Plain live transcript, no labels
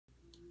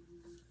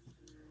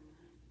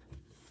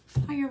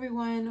Hi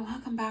everyone,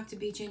 welcome back to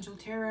Beach Angel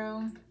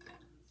Tarot.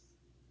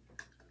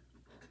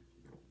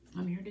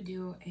 I'm here to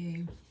do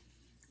a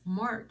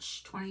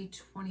March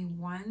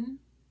 2021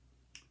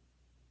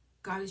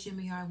 Goddess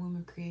Yemaya Womb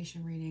of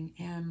Creation reading,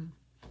 and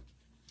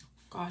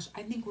gosh,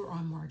 I think we're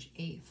on March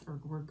 8th, or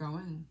we're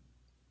going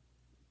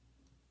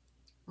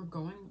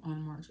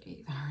on March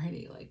 8th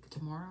already, like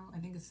tomorrow. I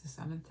think it's the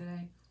 7th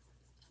today.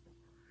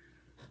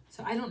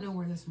 So I don't know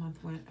where this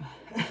month went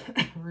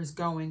or is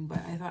going, but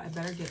I thought I'd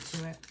better get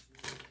to it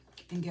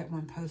and get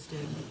one posted.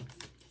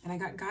 And I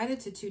got guided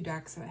to 2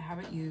 decks that I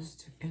haven't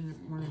used in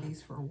one of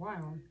these for a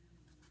while.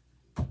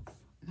 I'm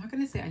not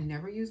going to say I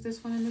never used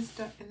this one in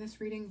this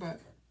reading,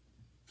 but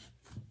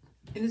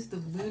it is the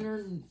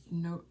Lunar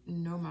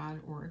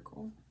Nomad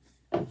Oracle.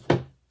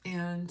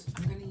 And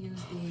I'm going to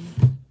use the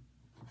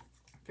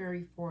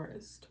Fairy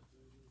Forest.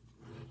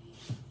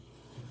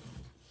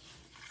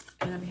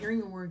 And I'm hearing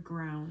the word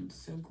ground,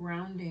 so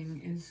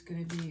grounding is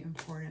going to be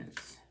important.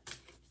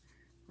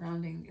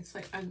 Grounding, it's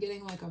like I'm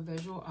getting like a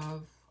visual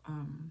of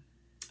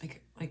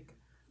like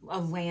a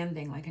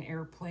landing, like an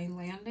airplane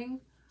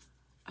landing.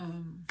 So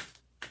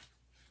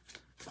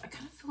I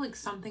kind of feel like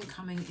something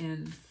coming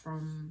in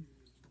from,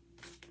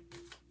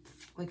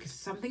 like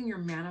something you're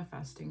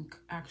manifesting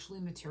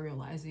actually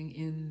materializing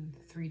in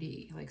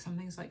 3D. Like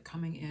something's like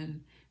coming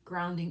in,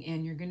 grounding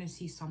in. You're going to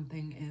see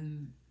something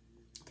in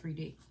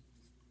 3D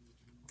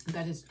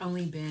that has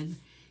only been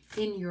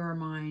in your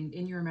mind,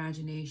 in your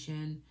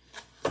imagination.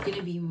 It's going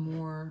to be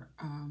more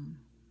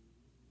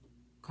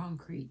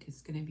concrete.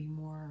 It's going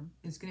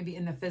to be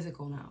in the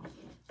physical now.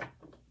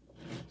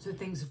 So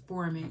things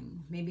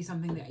forming, maybe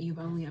something that you've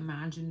only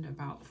imagined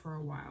about for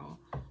a while,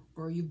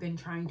 or you've been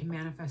trying to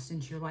manifest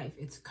into your life.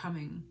 It's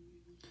coming.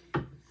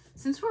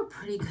 Since we're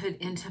pretty good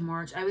into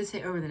March, I would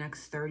say over the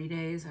next 30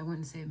 days. I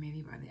wouldn't say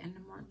maybe by the end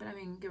of March, but I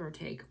mean, give or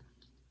take.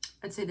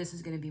 I'd say this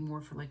is going to be more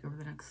for like over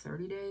the next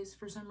 30 days.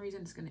 For some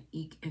reason, it's going to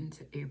eke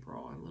into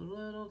April a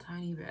little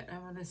tiny bit. I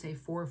want to say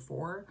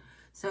 4/4.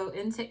 So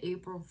into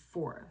April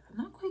 4th. I'm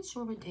not quite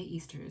sure what day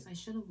Easter is. I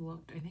should have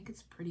looked. I think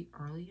it's pretty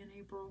early in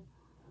April.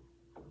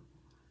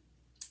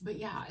 But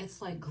yeah,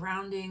 it's like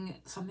grounding,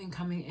 something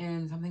coming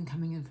in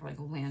for like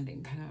a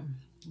landing, kind of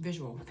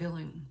visual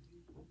feeling,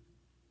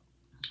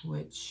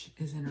 which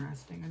is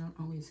interesting. I don't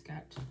always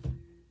get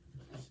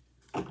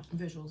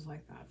visuals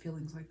like that,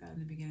 feelings like that in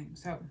the beginning.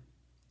 So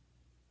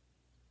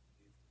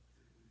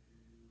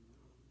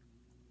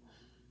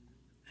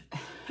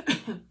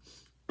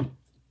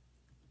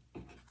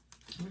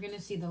we're going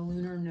to see the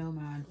Lunar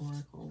Nomad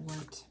Oracle.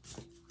 What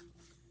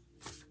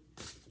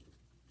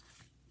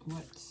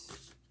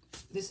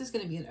this is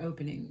going to be an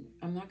opening.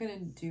 I'm not going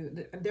to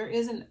do, there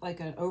isn't like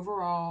an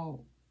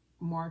overall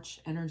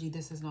March energy.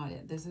 This is not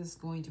it. This is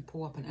going to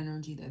pull up an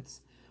energy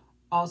that's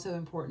also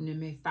important and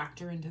may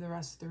factor into the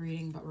rest of the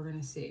reading, but we're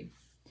going to see.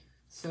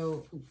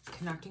 So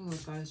connecting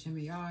with Goddess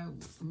Yemaya,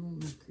 Womb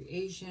of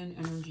Creation,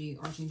 energy,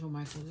 Archangel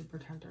Michael to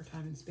protect our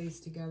time and space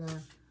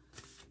together.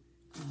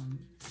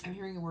 I'm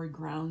hearing the word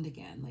ground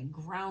again. Like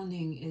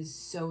grounding is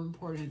so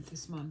important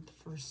this month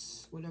for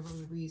whatever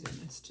reason.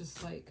 It's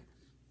just like,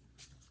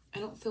 I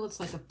don't feel it's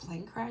like a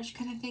plane crash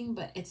kind of thing,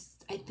 but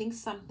I think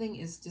something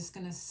is just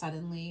going to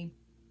suddenly,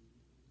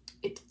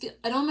 it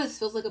almost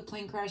feels like a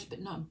plane crash,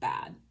 but not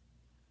bad.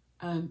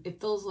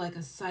 It feels like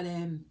a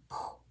sudden,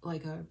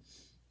 like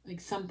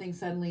something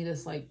suddenly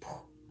just like,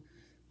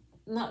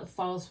 not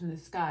falls from the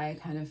sky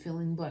kind of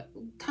feeling, but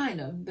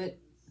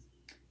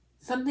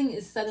something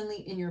is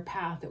suddenly in your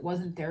path that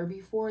wasn't there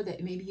before,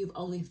 that maybe you've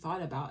only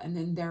thought about, and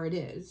then there it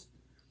is.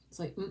 It's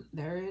like,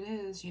 there it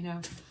is, you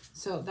know.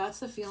 So that's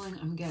the feeling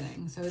I'm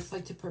getting. So it's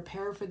like to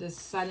prepare for this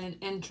sudden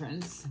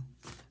entrance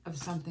of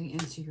something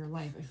into your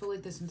life. I feel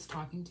like this one's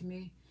talking to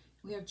me.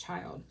 We have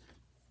child.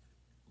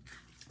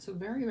 So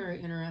very, very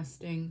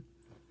interesting.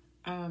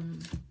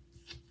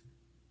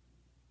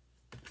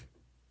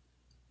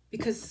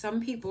 Because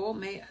some people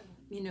may,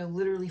 you know,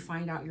 literally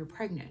find out you're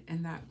pregnant,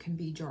 and that can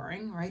be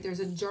jarring, right? There's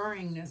a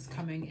jarringness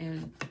coming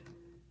in.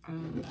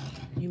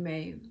 You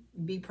may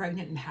be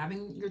pregnant and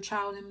having your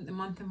child in the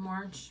month of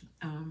March,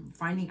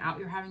 finding out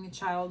you're having a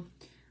child.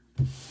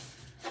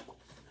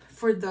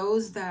 For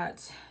those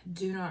that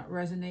do not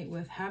resonate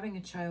with having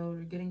a child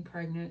or getting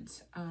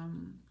pregnant,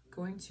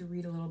 going to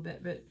read a little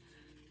bit, but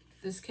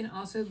this can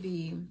also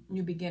be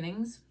new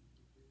beginnings.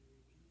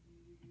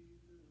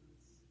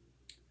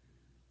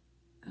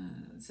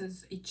 It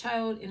says, a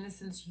child,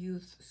 innocence,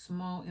 youth,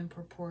 small in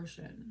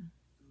proportion.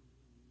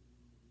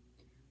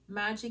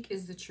 Magic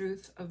is the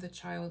truth of the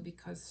child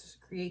because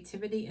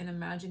creativity and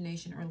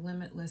imagination are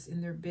limitless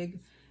in their big,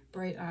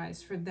 bright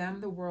eyes. For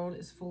them, the world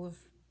is full of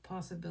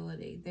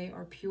possibility. They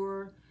are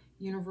pure,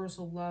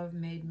 universal love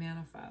made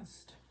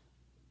manifest.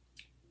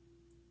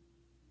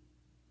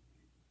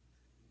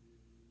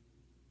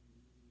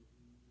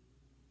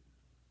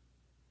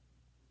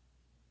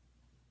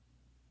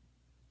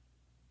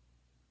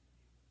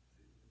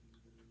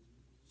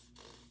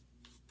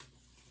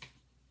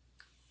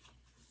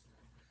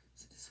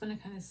 So just want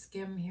to kind of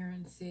skim here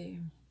and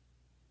see.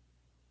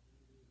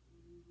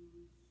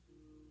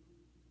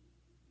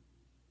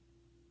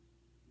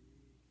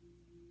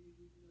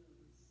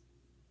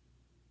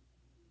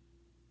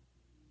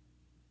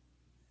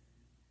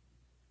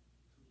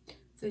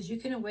 Says you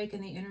can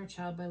awaken the inner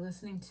child by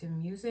listening to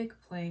music,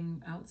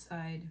 playing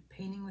outside,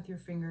 painting with your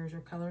fingers, or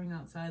coloring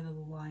outside of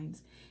the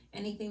lines.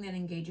 Anything that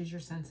engages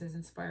your senses,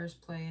 inspires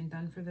play, and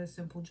done for the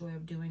simple joy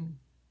of doing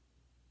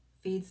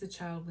feeds the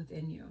child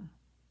within you.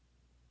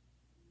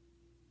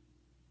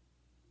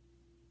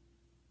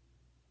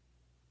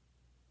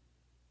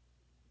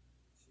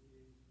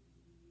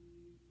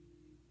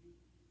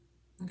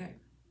 Okay,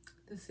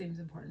 this seems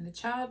important. The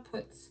child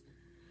puts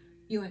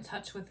you in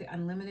touch with the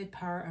unlimited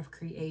power of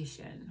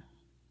creation.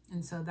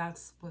 And so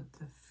that's what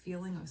the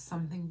feeling of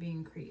something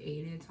being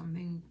created,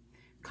 something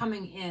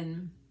coming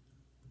in.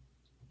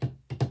 The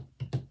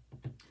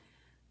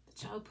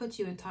child puts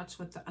you in touch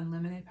with the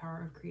unlimited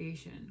power of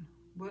creation.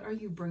 What are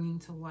you bringing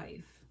to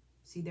life?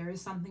 See, there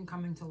is something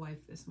coming to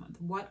life this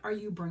month. What are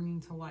you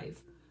bringing to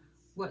life?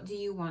 What do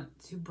you want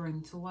to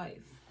bring to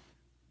life?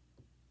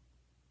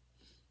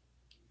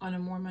 On a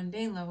more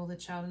mundane level, the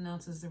child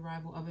announces the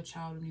arrival of a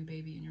child, a new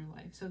baby in your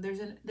life. So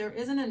there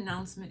is an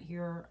announcement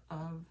here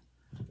of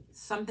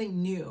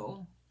something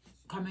new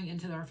coming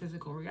into our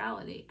physical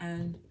reality.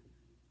 And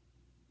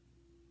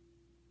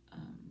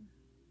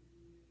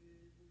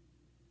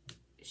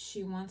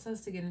she wants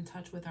us to get in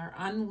touch with our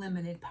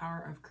unlimited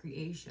power of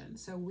creation.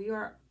 So we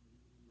are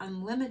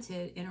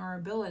unlimited in our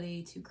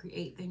ability to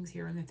create things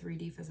here in the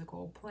 3D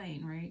physical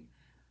plane, right?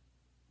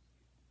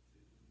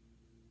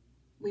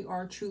 We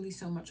are truly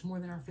so much more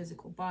than our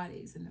physical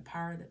bodies, and the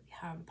power that we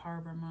have, the power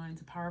of our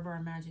minds, the power of our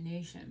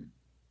imagination,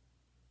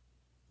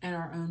 and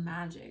our own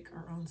magic,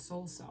 our own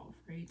soul self,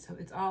 right? So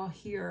it's all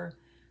here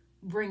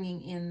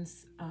bringing in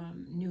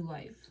new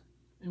life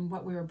and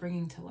what we are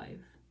bringing to life.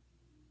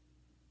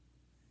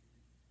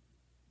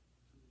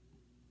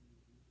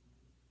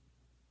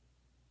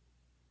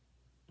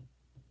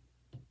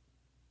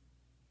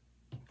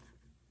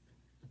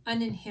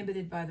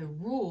 Uninhibited by the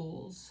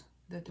rules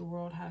that the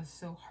world has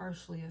so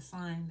harshly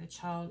assigned, the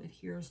child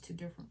adheres to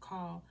different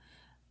call,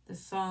 the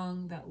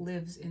song that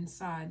lives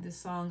inside, the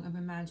song of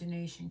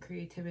imagination,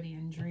 creativity,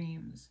 and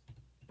dreams.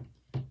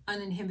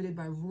 Uninhibited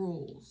by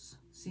rules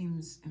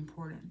seems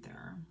important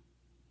there.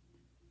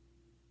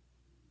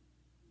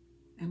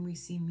 And we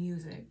see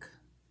music,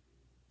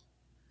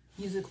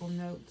 musical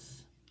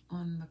notes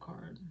on the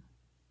card.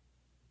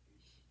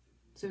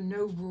 So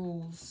no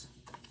rules,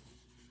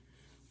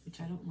 which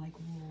I don't like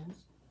rules.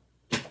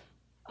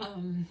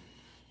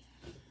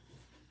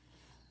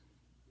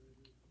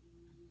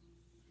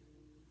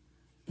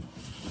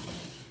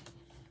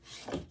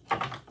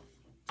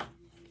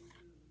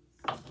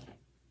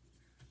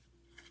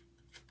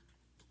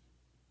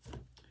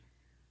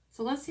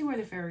 So let's see where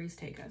the fairies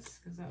take us,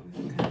 because that was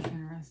kind of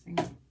interesting.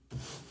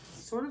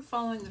 Sort of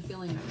following the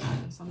feeling I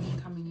had of something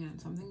coming in,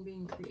 something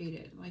being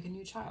created, like a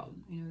new child.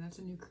 You know, that's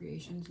a new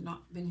creation. It's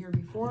not been here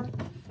before,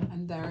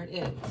 and there it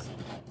is.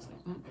 It's like,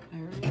 oh,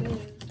 there it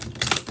is.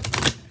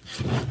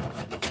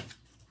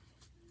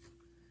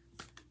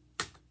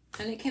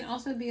 And it can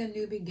also be a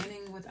new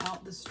beginning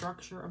without the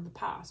structure of the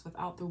past,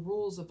 without the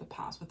rules of the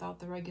past, without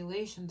the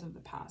regulations of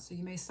the past. So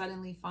you may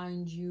suddenly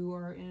find you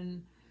are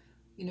in,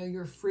 you know,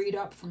 you're freed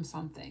up from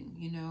something,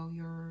 you know,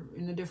 you're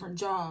in a different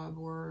job,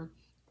 or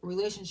a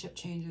relationship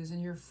changes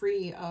and you're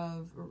free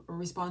of a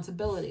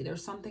responsibility.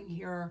 There's something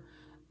here.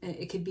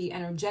 It could be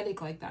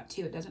energetic like that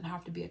too. It doesn't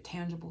have to be a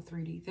tangible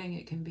 3D thing.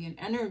 It can be an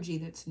energy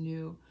that's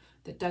new,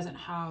 that doesn't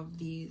have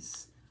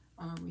these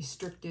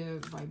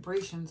restrictive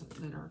vibrations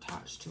that are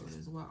attached to it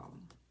as well.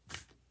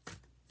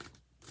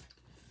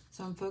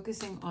 So I'm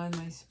focusing on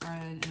my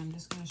spread, and I'm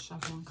just going to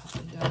shuffle and cut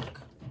the deck.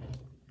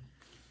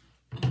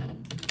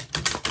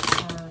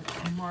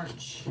 Our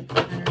March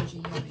energy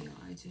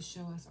Yemaya to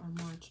show us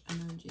our March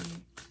energy.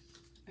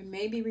 I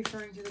may be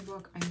referring to the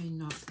book. I may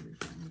not be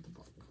referring to the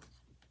book.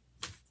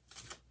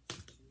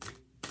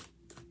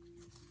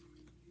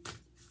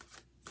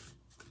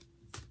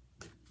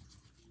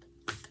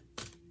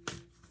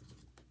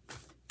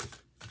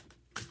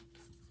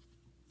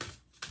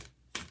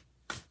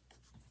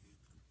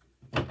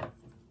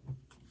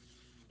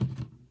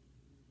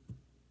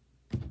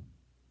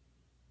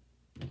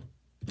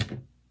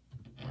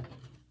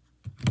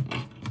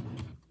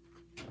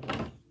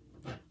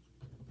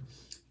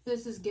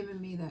 This is giving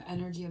me the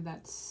energy of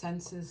that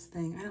senses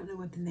thing. I don't know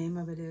what the name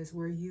of it is,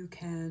 where you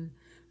can,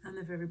 I don't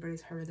know if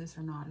everybody's heard of this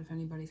or not. If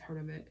anybody's heard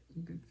of it,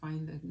 you can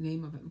find the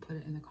name of it and put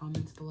it in the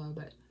comments below.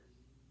 But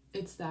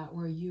it's that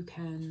where you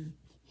can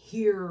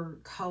hear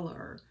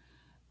color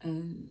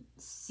and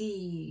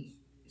see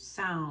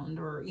sound,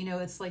 or, you know,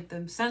 it's like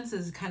the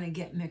senses kind of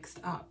get mixed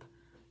up.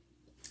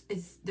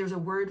 There's a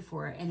word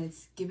for it, and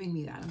it's giving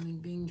me that. I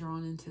mean, being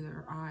drawn into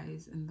their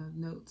eyes and the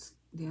notes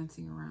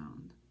dancing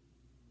around.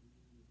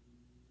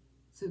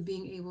 So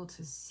being able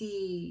to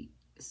see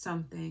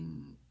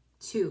something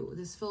too.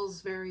 This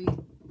feels very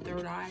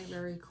third eye,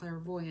 very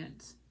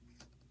clairvoyant.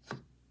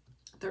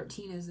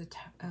 13 is a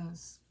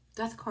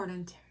death card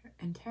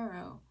in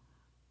tarot.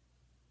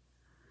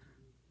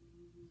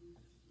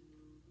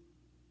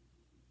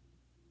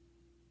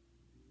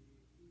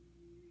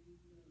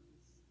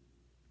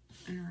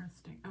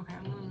 Interesting. Okay,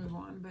 I'm going to move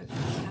on, but it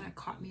kind of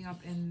caught me up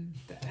in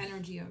the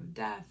energy of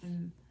death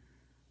and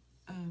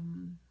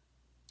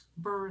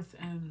birth,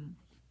 and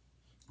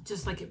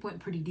just like it went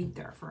pretty deep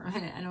there for a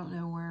minute. I don't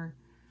know where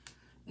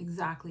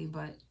exactly,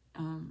 but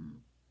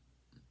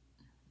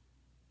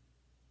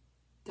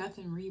death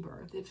and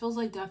rebirth. It feels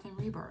like death and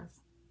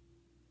rebirth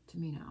to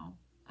me now.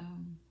 It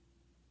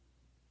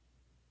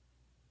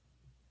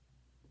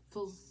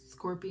feels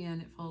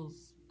Scorpion. It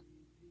feels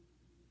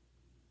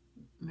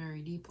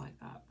very deep like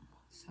that.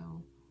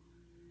 So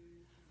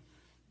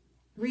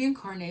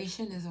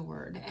reincarnation is a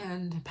word,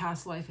 and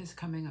past life is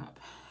coming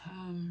up.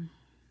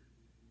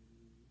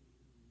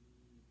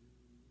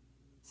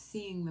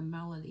 Seeing the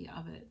melody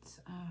of it.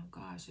 Oh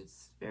gosh,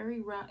 it's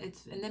very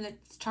and then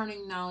it's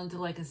turning now into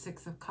like a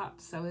Six of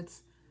Cups. So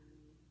it's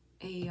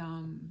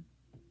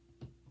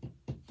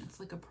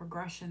like a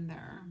progression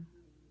there.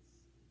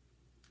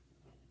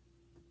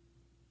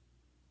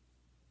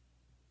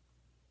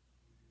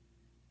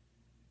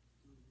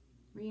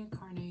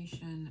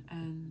 Reincarnation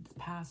and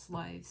past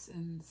lives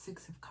and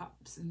Six of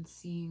Cups, and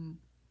seeing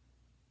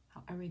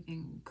how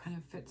everything kind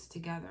of fits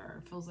together.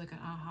 It feels like an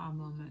aha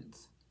moment.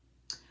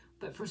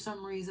 But for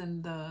some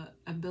reason, the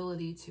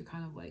ability to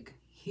kind of like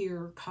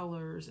hear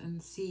colors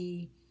and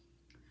see,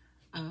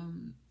 I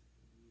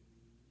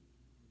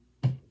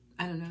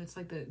don't know, it's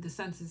like the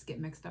senses get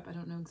mixed up. I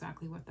don't know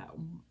exactly what that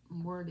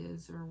word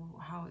is or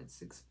how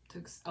it's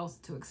else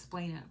to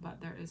explain it,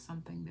 but there is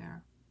something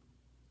there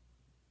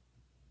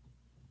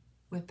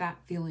with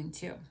that feeling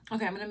too.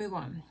 Okay, I'm going to move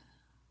on.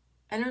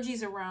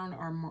 Energies around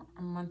our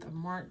month of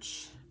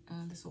March.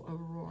 This will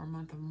overrule our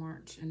month of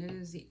March, and it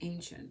is the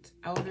ancient,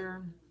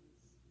 elder,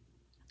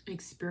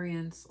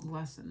 experience,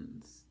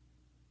 lessons.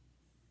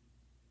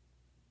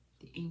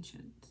 The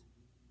ancient,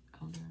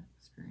 elder,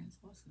 experience,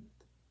 lessons.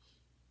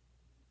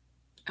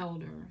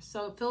 Elder.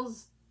 So it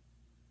feels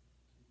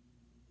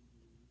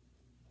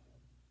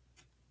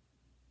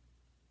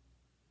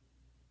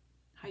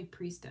High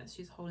Priestess.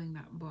 She's holding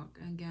that book.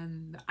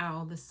 Again, the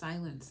owl, the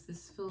silence.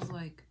 This feels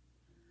like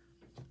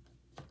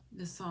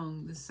the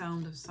song, the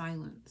sound of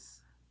silence.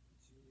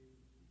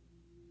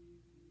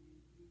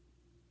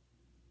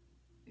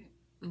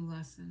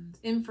 Lessons,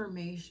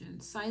 information,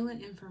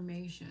 silent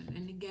information.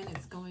 And again,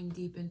 it's going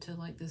deep into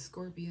like the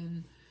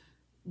Scorpion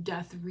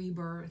death,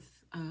 rebirth.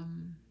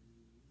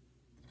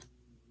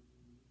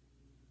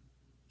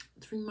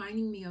 It's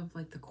reminding me of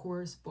like the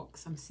chorus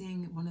books. I'm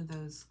seeing one of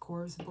those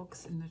chorus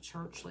books in the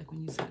church, like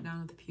when you sat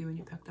down at the pew and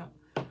you picked up,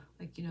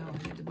 like, you know,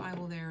 you had the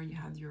Bible there and you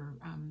had your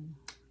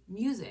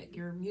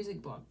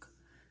music book.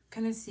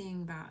 Kind of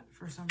seeing that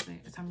for some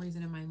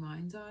reason in my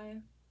mind's eye.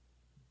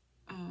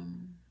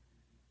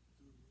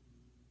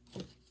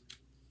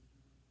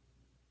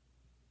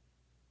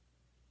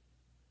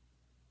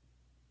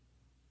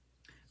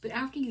 But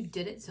after you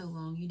did it so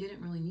long, you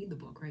didn't really need the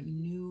book, right? You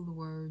knew the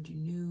words, you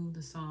knew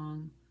the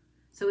song.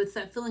 So it's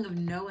that feeling of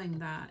knowing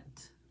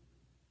that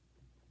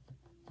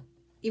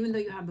even though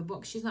you have the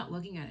book, she's not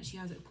looking at it. She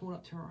has it pulled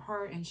up to her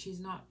heart, and she's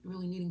not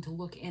really needing to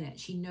look in it.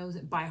 She knows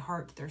it by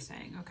heart, they're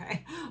saying,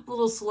 okay? A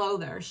little slow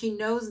there. She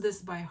knows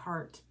this by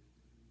heart.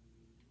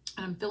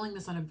 And I'm feeling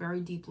this on a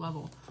very deep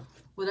level.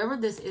 Whatever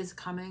this is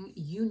coming,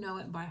 you know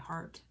it by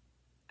heart.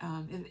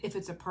 If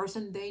it's a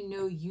person, they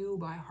know you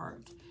by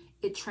heart.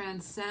 It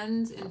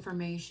transcends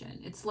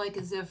information. It's like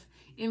as if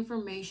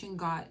information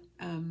got,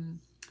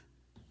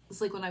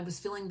 it's like when I was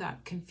feeling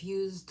that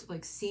confused,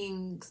 like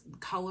seeing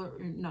color,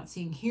 or not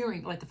seeing,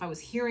 hearing, like if I was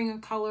hearing a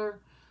color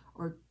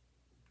or,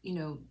 you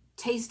know,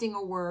 tasting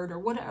a word or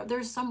whatever,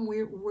 there's some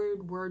weird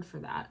word for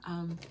that.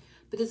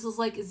 But this is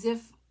like as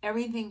if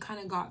everything kind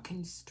of got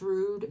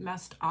construed,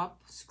 messed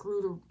up,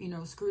 screwed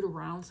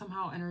around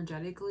somehow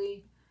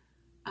energetically.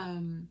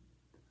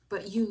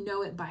 But you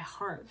know it by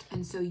heart.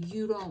 And so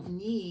you don't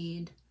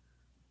need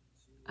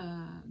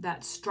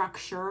that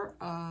structure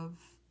of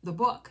the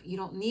book. You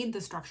don't need the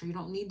structure. You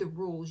don't need the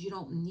rules. You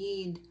don't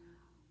need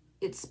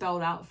it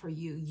spelled out for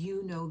you.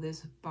 You know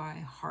this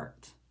by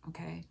heart,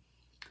 okay?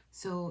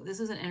 So this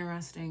is an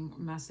interesting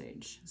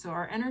message. So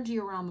our energy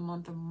around the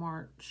month of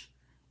March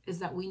is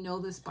that we know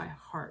this by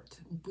heart.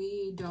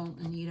 We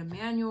don't need a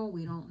manual.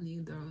 We don't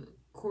need the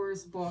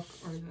chorus book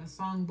or the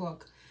song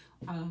book.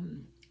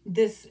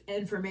 This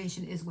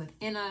information is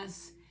within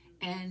us,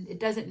 and it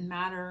doesn't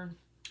matter.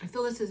 I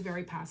feel this is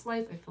very past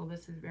life. I feel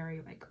this is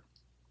very like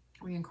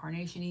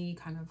reincarnation-y,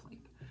 kind of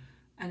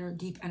like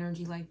deep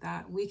energy like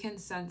that. We can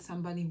sense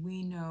somebody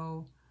we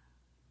know,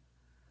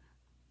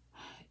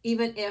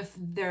 even if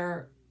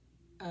they're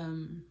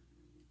in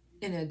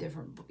a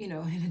different, you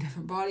know, in a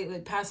different body,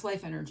 like past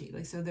life energy.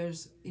 Like, so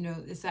there's, you know,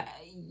 it's that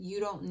you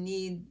don't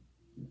need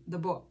the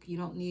book, you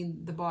don't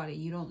need the body,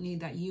 you don't need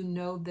that. You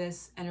know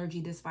this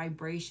energy, this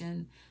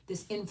vibration,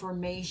 this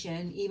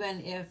information,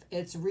 even if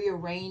it's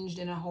rearranged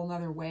in a whole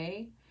nother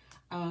way,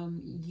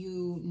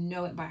 you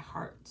know it by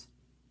heart.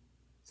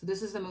 So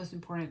this is the most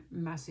important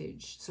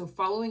message. So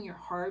following your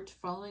heart,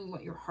 following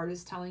what your heart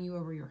is telling you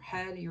over your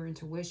head, your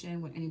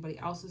intuition, what anybody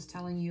else is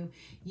telling you,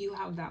 you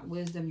have that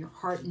wisdom. Your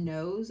heart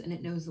knows, and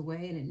it knows the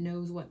way, and it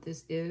knows what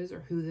this is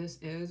or who this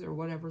is or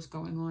whatever's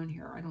going on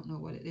here. I don't know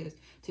what it is.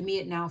 To me,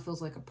 it now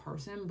feels like a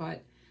person,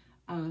 but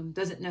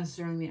doesn't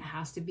necessarily mean it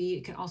has to be.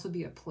 It can also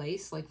be a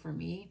place, like for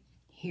me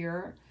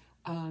here.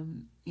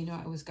 You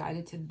know, I was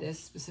guided to this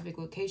specific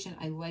location.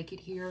 I like it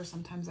here.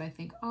 Sometimes I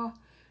think, oh,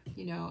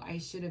 you know, I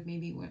should have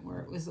maybe went where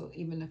it was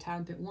even a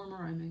tad bit warmer.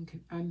 I'm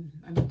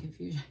in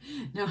confusion.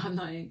 No, I'm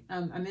not.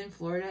 I'm in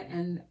Florida,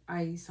 and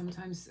I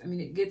sometimes, I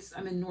mean,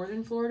 I'm in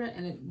northern Florida,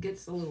 and it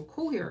gets a little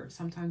cool here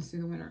sometimes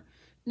through the winter.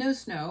 No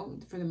snow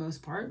for the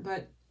most part,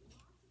 but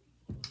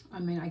I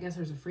mean, I guess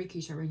there's a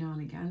freakish every now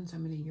and again. So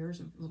many years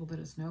of a little bit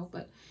of snow,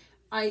 but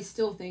I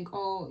still think,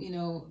 oh, you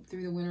know,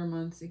 through the winter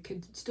months, it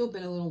could still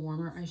been a little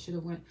warmer. I should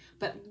have went,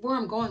 but where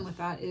I'm going with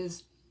that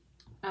is,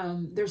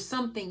 there's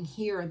something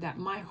here that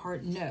my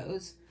heart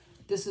knows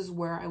this is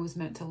where I was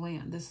meant to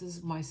land. This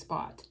is my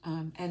spot.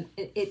 And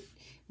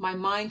my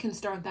mind can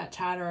start that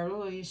chatter.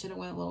 Oh, you should have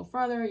went a little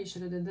further. You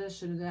should have did this,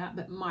 should have done that.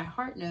 But my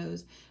heart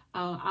knows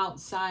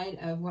outside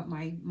of what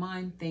my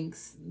mind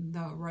thinks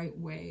the right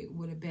way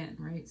would have been,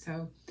 right?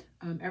 So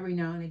every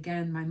now and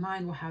again, my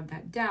mind will have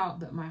that doubt,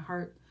 but my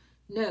heart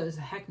knows,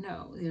 heck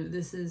no, you know,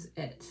 this is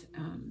it.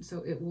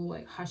 So it will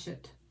like hush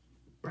it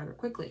rather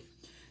quickly.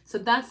 So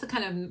that's the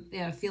kind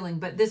of feeling,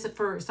 but this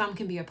for some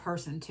can be a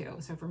person too.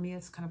 So for me,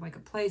 it's kind of like a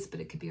place,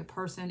 but it could be a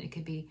person. It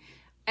could be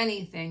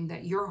anything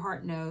that your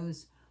heart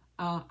knows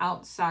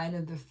outside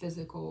of the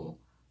physical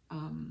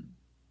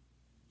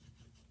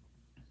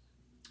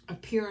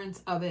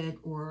appearance of it,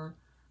 or,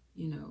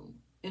 you know,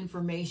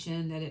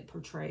 information that it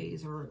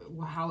portrays, or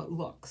how it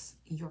looks.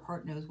 Your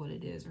heart knows what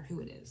it is or who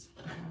it is.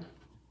 Okay?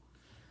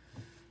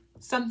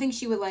 Something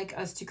she would like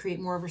us to create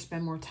more of or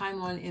spend more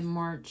time on in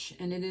March,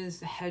 and it is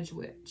the Hedge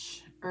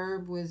Witch.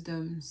 Herb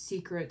wisdom,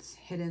 secrets,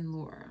 hidden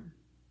lore.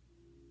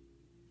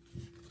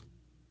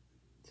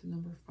 So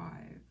number 5.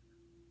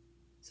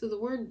 So the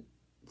word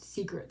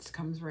secrets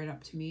comes right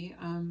up to me.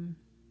 And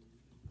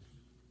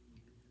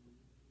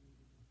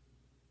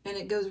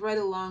it goes right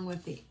along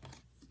with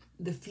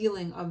the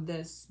feeling of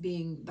this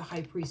being the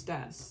high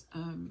priestess.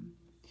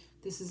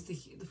 This is the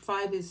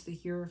 5 is the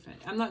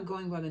Hierophant. I'm not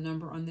going by the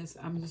number on this.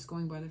 I'm just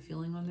going by the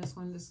feeling on this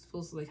one. This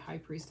feels like high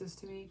priestess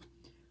to me.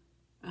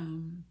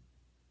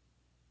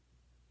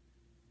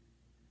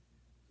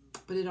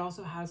 But it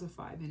also has a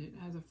 5, and it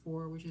has a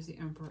 4, which is the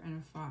Emperor,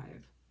 and a 5.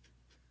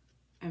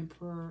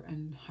 Emperor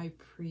and high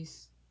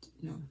priest,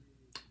 no.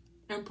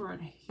 Emperor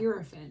and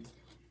Hierophant.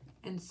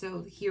 And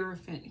so the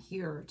Hierophant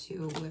here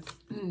too with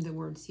the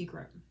word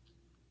secret.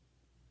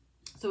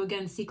 So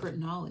again, secret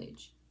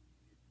knowledge.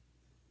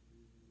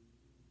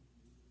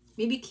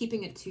 Maybe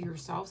keeping it to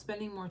yourself,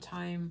 spending more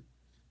time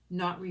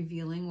not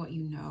revealing what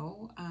you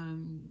know.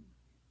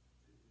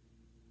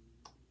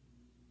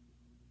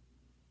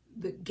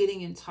 But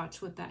getting in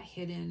touch with that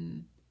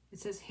hidden, it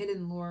says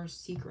hidden lore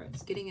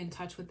secrets, getting in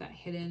touch with that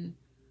hidden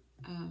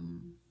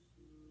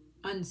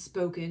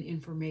unspoken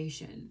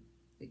information,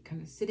 like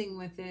kind of sitting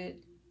with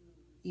it.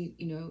 You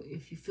know,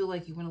 if you feel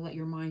like you want to let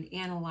your mind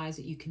analyze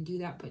it, you can do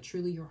that, but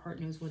truly your heart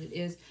knows what it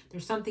is.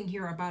 There's something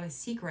here about a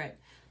secret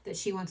that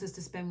she wants us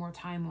to spend more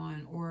time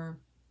on or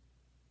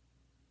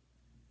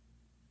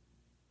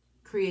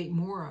create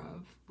more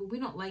of. But we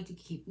don't like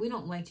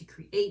to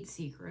create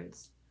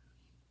secrets.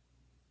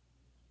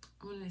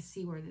 I want to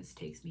see where this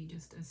takes me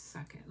just a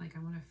second. Like, I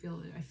want to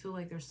feel it. I feel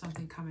like there's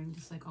something coming,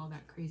 just like all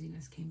that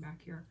craziness came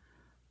back here.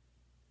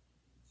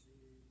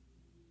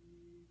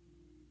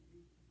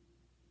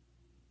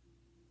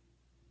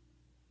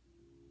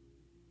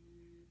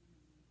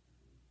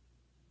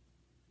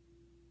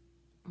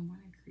 I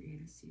want to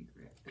create a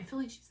secret. I feel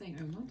like she's saying,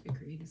 I want to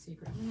create a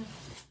secret. I'm going to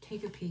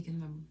take a peek in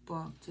the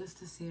book just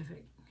to see if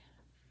it...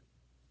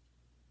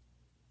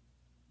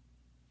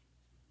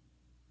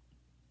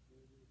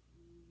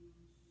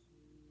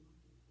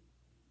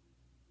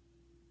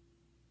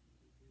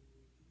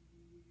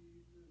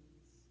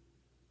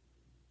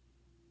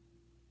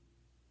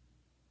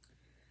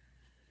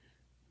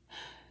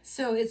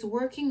 So it's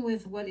working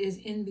with what is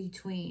in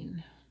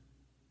between.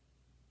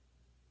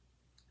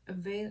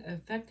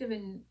 Effective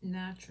and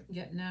natural,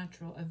 yet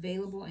natural.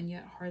 Available and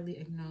yet hardly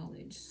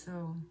acknowledged.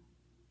 So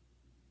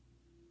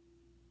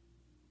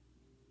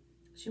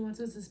she wants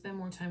us to spend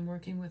more time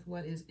working with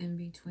what is in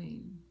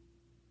between.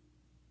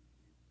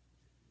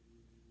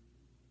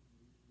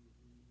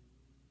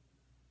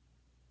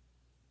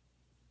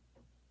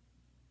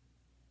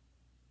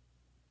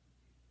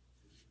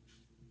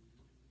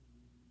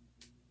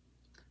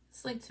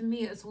 It's like, to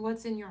me, it's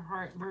what's in your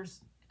heart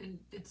versus,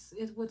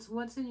 it's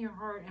what's in your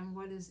heart and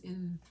what is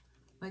in,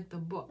 like, the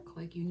book.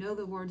 Like, you know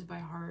the words by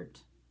heart,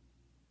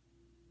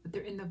 but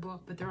they're in the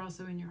book, but they're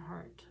also in your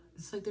heart.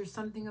 It's like there's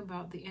something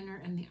about the inner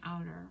and the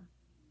outer.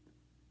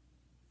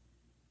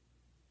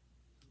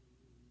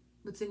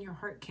 What's in your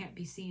heart can't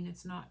be seen.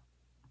 It's not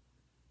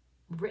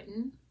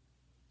written.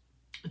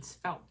 It's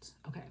felt.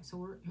 Okay,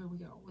 so here we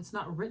go. It's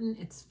not written,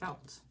 it's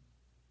felt.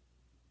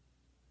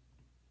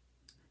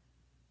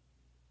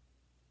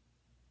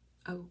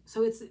 Oh,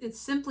 so it's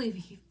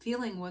simply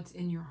feeling what's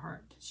in your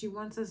heart. She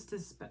wants us to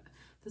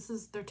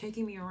they're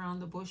taking me around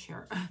the bush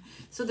here.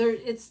 So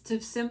it's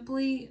to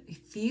simply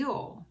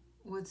feel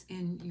what's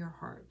in your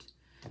heart.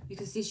 You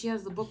can see she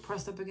has the book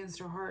pressed up against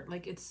her heart,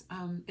 like it's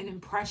an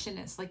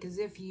impressionist, like as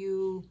if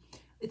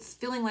it's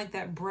feeling like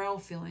that Braille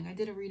feeling. I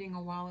did a reading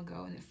a while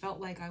ago, and it felt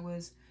like I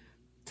was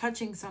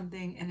touching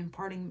something and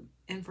imparting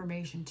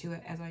information to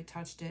it as I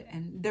touched it,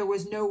 and there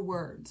was no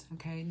words.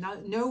 Okay,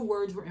 no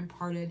words were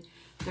imparted.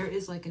 There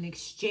is like an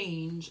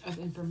exchange of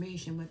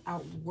information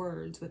without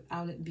words,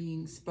 without it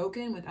being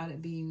spoken, without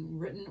it being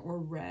written or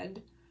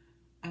read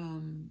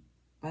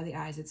by the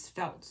eyes. It's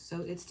felt. So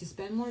it's to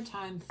spend more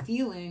time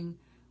feeling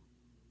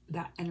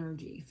that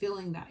energy,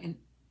 feeling that, and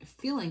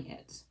feeling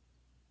it.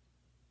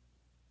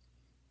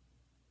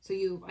 So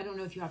I don't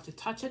know if you have to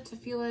touch it to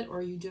feel it,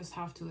 or you just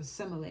have to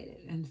assimilate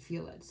it and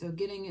feel it. So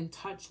getting in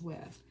touch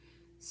with,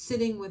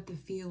 sitting with the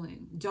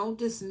feeling. Don't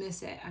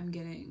dismiss it.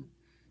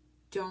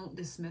 Don't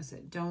dismiss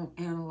it. Don't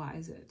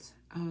analyze it.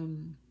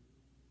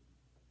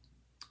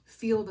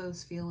 Feel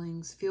those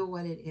feelings. Feel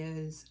what it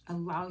is.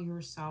 Allow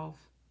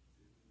yourself.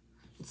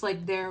 It's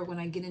like when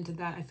I get into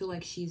that, I feel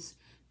like she's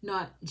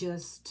not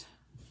just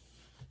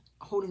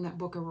holding that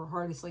book over her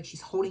heart. It's like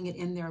she's holding it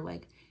in there,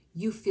 like,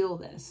 you feel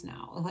this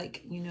now,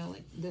 like,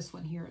 like this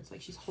one here, it's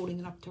like she's holding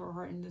it up to her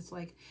heart, and it's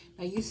like,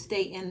 now you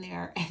stay in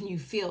there and you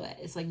feel it.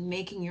 It's like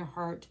making your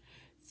heart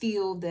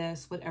feel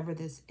this, whatever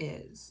this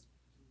is.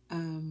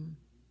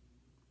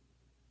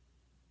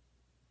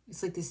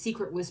 It's like the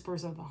secret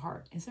whispers of the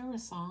heart. Is there a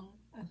song?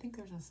 I think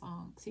there's a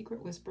song.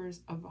 Secret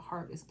whispers of the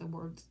heart is the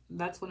words.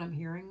 That's what I'm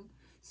hearing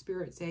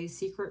Spirit say,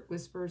 secret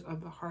whispers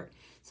of the heart.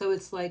 So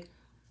it's like,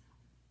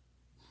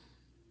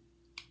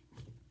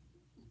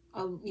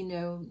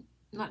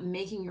 not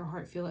making your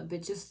heart feel it,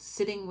 but just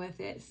sitting with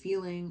it,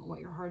 feeling what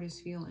your heart is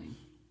feeling.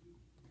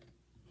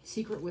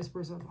 Secret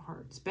whispers of the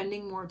heart.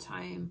 Spending more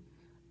time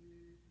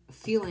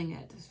feeling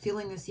it,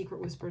 feeling the secret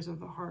whispers of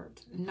the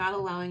heart, not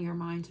allowing your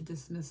mind to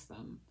dismiss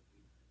them.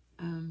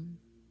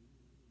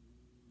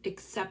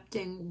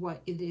 Accepting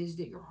what it is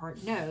that your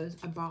heart knows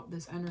about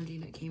this energy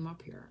that came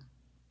up here.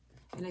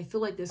 And I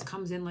feel like this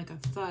comes in like a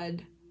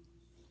thud.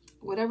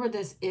 Whatever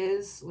this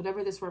is,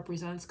 whatever this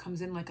represents,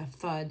 comes in like a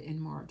thud in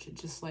March. It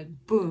just like,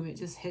 boom, it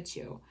just hits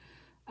you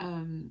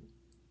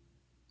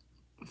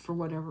for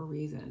whatever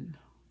reason.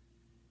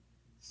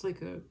 It's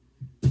like a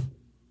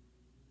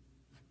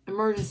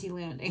emergency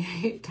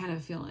landing kind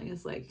of feeling.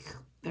 It's like,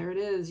 there it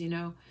is,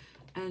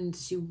 and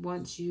she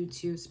wants you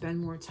to spend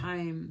more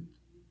time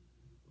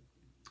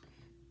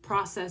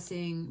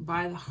processing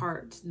by the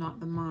heart, not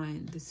the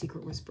mind, the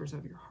secret whispers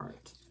of your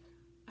heart,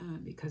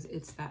 because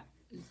it's that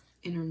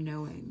inner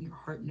knowing, your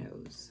heart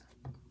knows,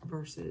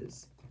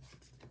 versus,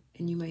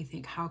 and you may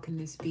think, how can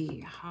this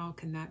be? How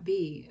can that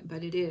be?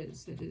 But it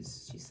is,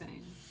 she's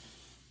saying.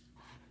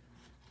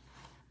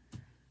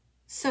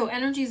 So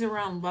energies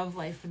around love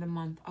life for the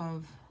month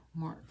of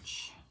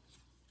March.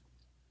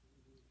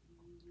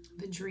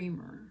 The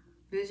dreamer,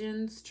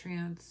 visions,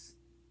 trance,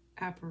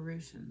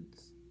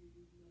 apparitions.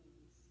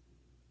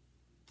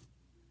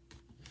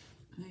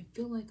 And I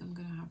feel like I'm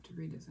going to have to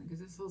read this one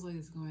because this feels like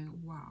it's going,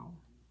 wow,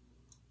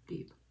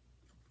 deep.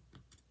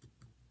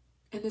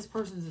 And this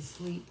person's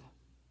asleep.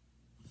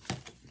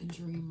 The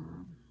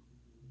dreamer.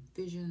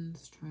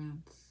 Visions,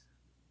 trance,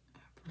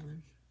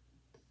 apparitions.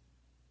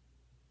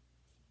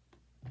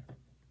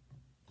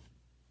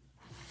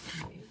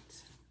 Right.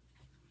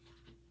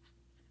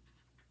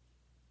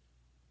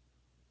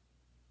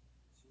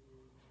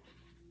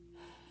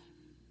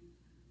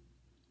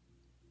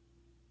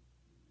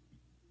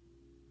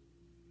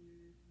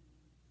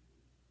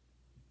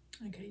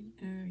 Okay,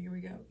 here we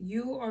go.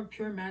 You are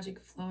pure magic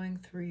flowing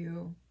through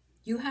you.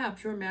 You have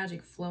pure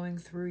magic flowing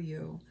through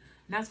you.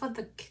 And that's what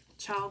the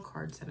child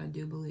card said, I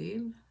do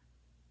believe.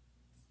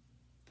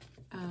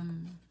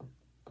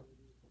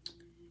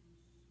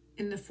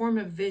 In the form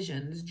of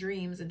visions,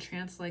 dreams, and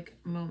trance-like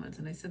moments.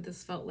 And I said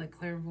this felt like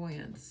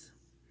clairvoyance.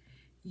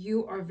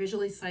 You are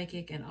visually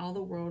psychic, and all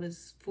the world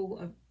is full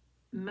of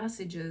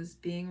messages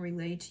being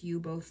relayed to you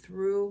both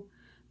through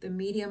the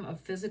medium of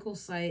physical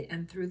sight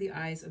and through the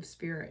eyes of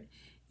spirit.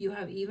 You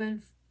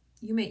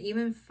may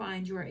even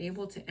find you are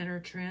able to enter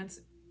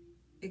trance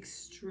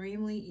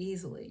extremely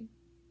easily.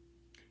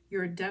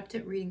 You're adept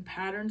at reading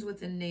patterns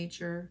within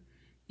nature.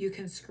 You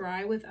can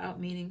scry without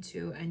meaning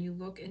to, and you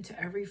look into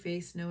every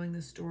face knowing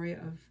the story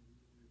of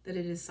that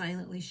it is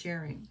silently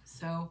sharing.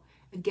 So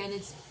again,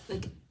 it's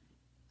like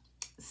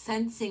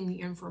sensing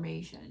the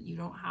information. You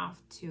don't have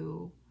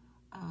to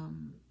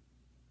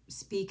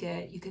speak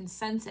it. You can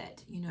sense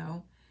it,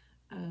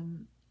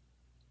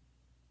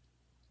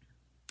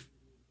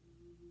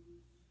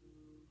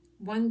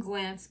 One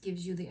glance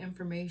gives you the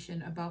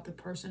information about the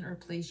person or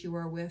place you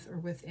are with or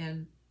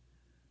within.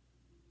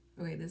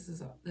 Okay, this is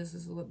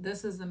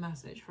the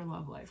message for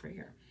love life right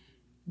here.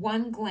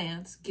 One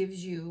glance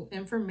gives you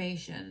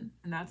information,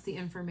 and that's the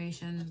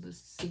information, the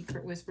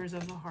secret whispers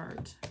of the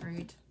heart,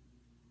 right?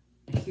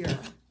 Here.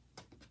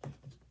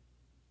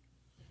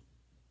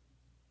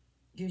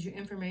 gives you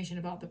information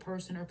about the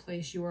person or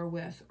place you are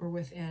with or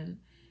within.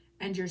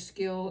 And your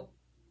skill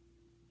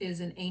is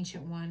an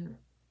ancient one,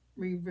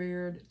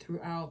 revered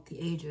throughout the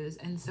ages.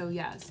 And so,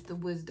 yes, the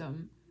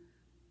wisdom,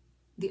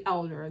 the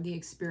elder, the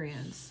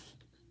experience.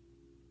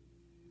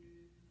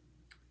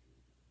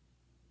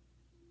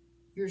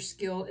 Your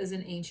skill is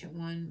an ancient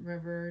one,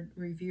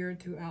 revered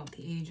throughout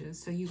the ages.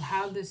 So you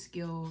have the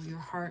skill, your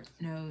heart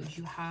knows,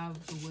 you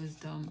have the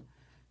wisdom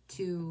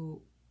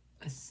to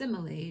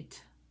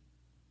assimilate.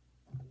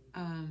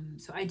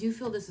 So I do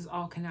feel this is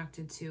all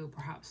connected to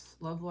perhaps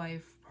love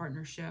life,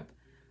 partnership.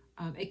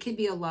 It could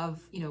be a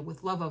love, you know,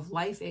 with love of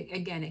life.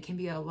 Again, it can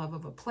be a love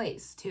of a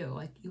place too.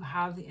 Like you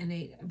have the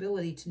innate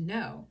ability to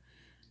know.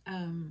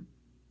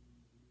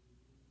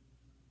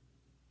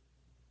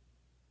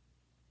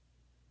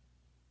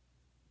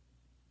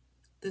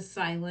 The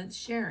silent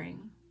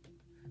sharing,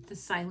 the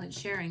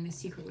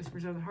secret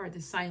whispers of the heart,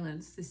 the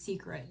silence, the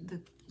secret,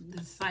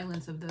 the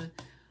silence of the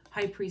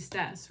high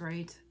priestess,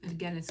 right?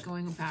 Again, it's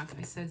going back.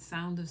 I said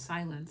sound of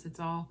silence. It's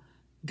all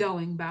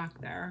going back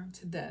there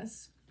to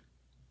this.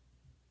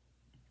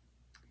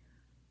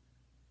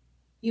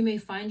 You may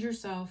find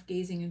yourself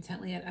gazing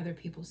intently at other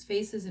people's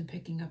faces and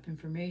picking up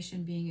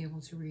information, being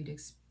able to read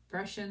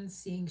expressions,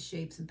 seeing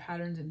shapes and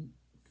patterns and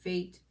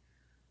fate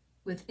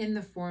within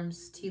the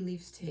forms tea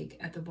leaves take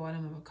at the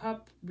bottom of a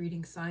cup,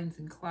 reading signs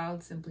in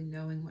clouds, simply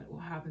knowing what will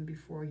happen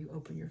before you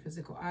open your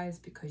physical eyes,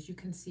 because you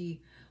can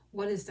see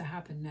what is to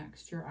happen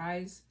next. Your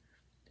eyes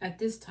at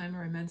this time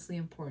are immensely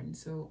important.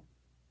 So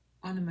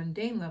on a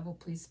mundane level,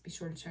 please be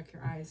sure to check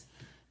your eyes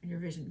and your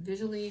vision.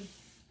 Visually,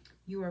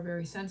 you are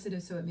very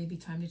sensitive, so it may be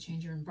time to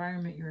change your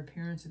environment, your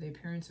appearance, or the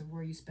appearance of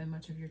where you spend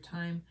much of your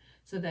time,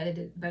 so that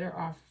it better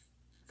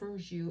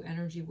offers you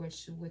energy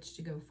which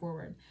to go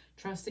forward.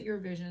 Trust that your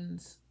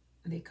visions,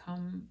 they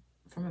come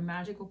from a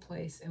magical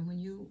place, and when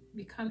you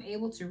become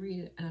able to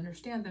read and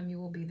understand them, you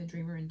will be the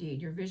dreamer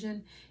indeed. Your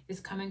vision is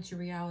coming to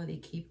reality.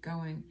 Keep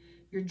going.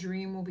 Your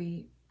dream will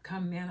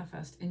become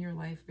manifest in your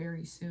life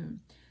very soon.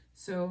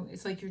 So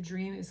it's like your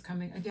dream is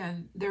coming.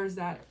 Again, there's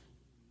that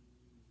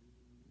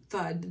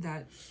thud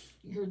that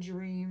your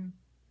dream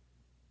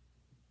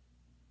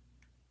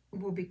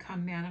will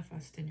become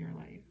manifest in your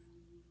life.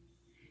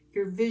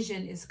 Your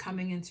vision is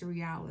coming into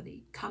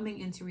reality.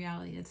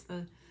 It's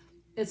the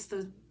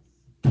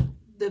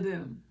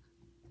boom.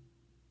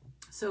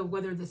 So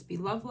whether this be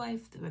love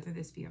life, whether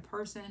this be a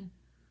person,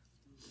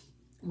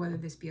 whether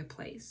this be a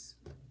place,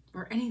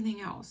 or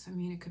anything else. I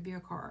mean, it could be a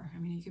car. I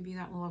mean, you could be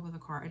that in love with a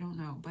car. I don't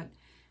know. But,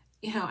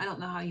 you know, I don't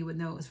know how you would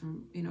know it was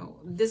from, you know,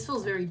 this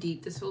feels very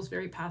deep. This feels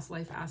very past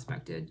life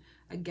aspected,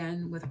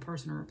 again, with a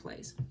person or a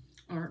place.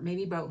 Or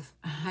maybe both.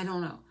 I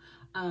don't know.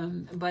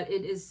 But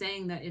it is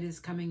saying that it is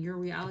coming. Your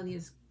reality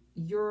is,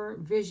 your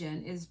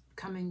vision is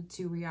coming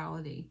to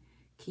reality.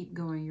 Keep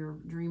going. Your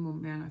dream will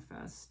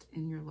manifest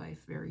in your life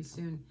very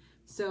soon.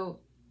 So,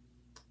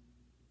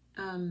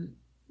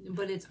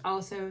 but it's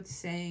also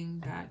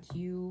saying that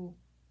you,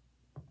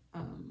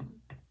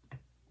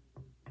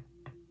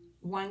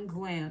 one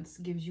glance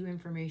gives you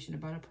information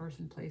about a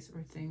person, place,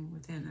 or thing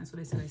within. That's what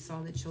I said. I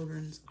saw the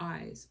children's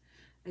eyes.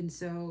 And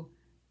so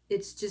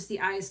it's just the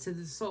eyes to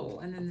the soul.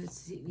 And then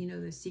this, you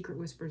know, the secret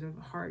whispers of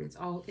the heart. It's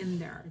all in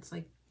there. It's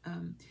like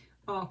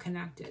all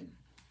connected.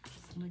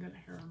 I got a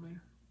hair on my...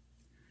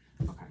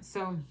 Okay,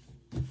 so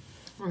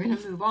we're going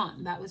to move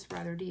on. That was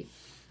rather deep.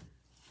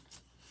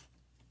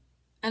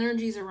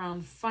 Energies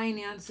around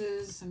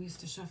finances. I'm used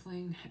to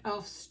shuffling.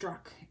 Elf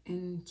struck,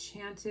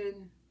 enchanted,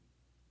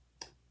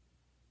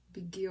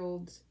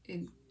 beguiled,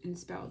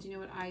 enspelled. You know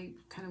what? I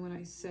kind of, when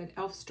I said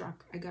elf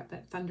struck, I got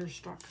that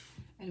thunderstruck.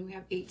 And we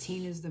have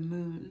 18 is the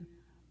moon.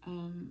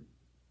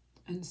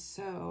 And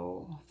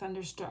so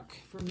thunderstruck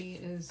for me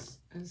is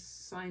a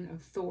sign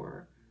of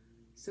Thor.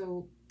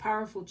 So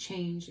powerful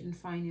change in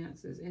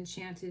finances,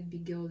 enchanted,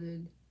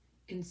 begilded,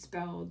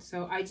 enspelled.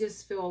 So I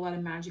just feel a lot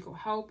of magical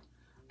help.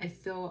 I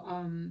feel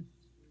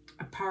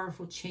a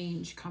powerful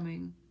change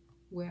coming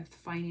with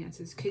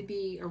finances. Could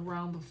be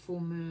around the full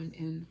moon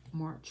in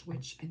March,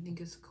 which I think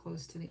is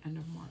close to the end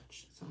of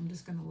March. So I'm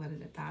just going to let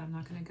it at that. I'm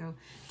not going to go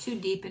too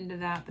deep into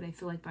that, but I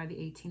feel like by the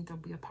 18th,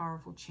 there'll be a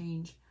powerful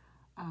change.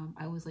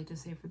 I always like to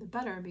say for the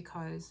better,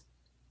 because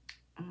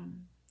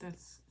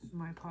that's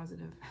my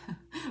positive,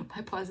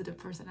 my positive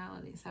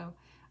personality. So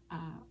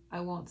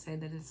I won't say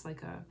that it's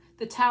like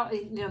the tower,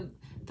 you know,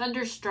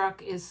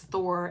 thunderstruck is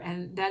Thor,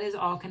 and that is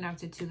all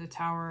connected to the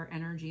tower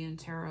energy and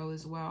tarot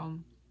as well.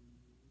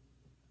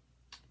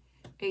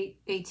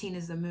 18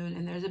 is the moon,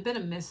 and there's a bit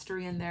of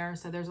mystery in there.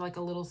 So there's like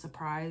a little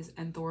surprise,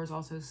 and Thor is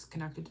also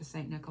connected to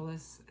Saint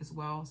Nicholas as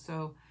well.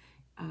 So,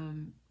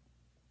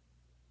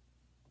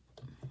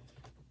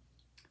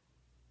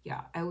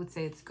 yeah, I would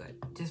say it's good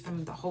just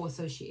from the whole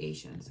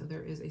association. So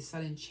there is a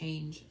sudden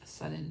change, a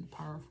sudden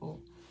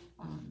powerful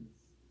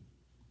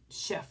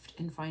shift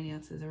in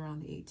finances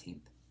around the 18th.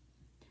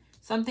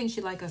 Something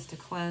she'd like us to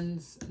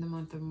cleanse in the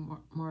month of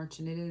March,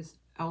 and it is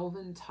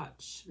Elven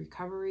Touch,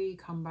 Recovery,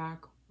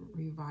 Comeback,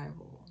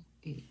 Revival.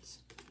 8.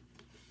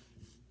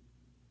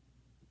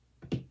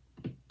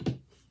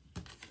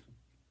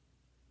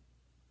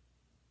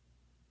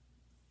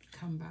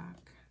 come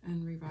back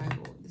and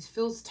revival. This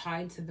feels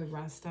tied to the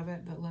rest of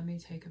it, but let me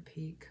take a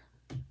peek.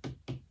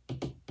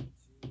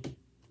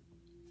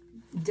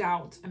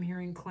 Doubt. I'm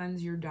hearing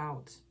cleanse your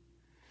doubt.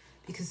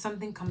 Because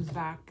something comes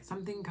back,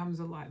 something comes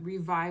alive,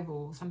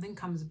 revival, something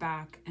comes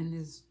back and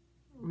is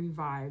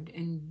revived,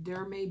 and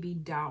there may be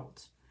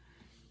doubt.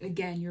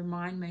 Again, your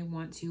mind may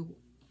want to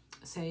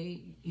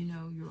say, you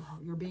know,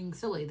 you're being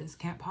silly. This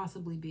can't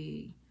possibly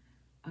be,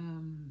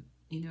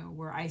 you know,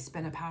 where I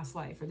spent a past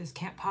life, or this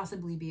can't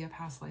possibly be a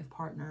past life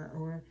partner,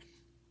 or,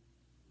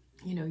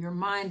 you know, your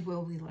mind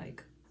will be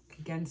like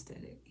against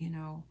it, you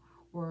know,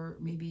 or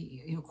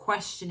maybe, you know,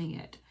 questioning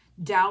it,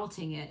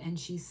 doubting it, and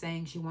she's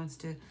saying she wants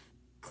to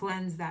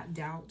cleanse that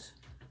doubt.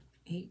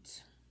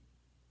 8.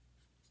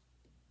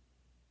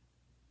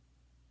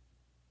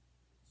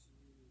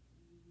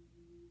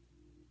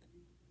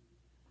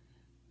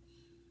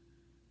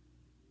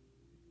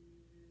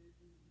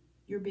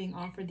 You're being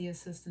offered the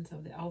assistance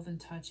of the elven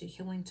touch, a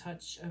healing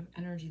touch of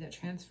energy that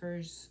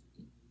transfers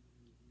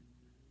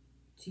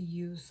to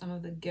you some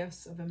of the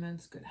gifts of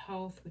immense good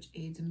health, which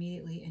aids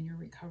immediately in your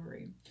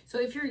recovery. So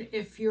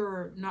if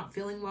you're not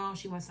feeling well,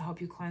 she wants to help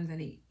you cleanse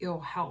any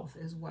ill health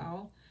as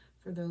well.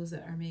 For those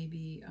that are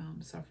maybe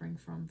suffering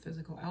from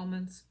physical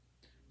ailments,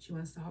 she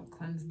wants to help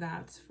cleanse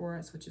that for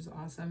us, which is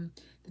awesome.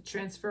 The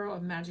transfer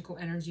of magical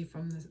energy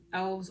from the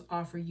elves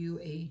offer you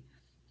a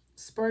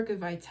spark of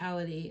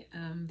vitality,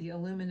 the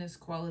luminous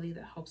quality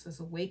that helps us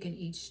awaken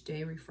each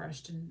day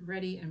refreshed and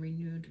ready and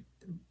renewed,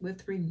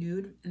 with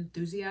renewed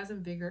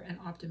enthusiasm, vigor, and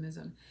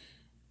optimism.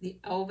 The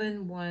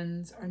elven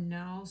ones are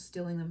now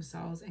stilling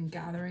themselves and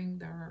gathering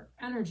their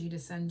energy to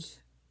send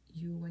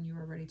you when you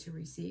are ready to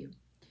receive.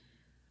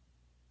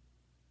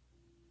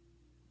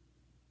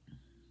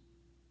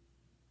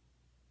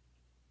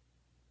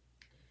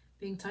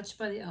 Being touched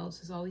by the elves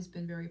has always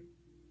been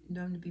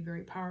known to be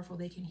very powerful.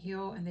 They can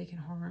heal and they can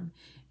harm.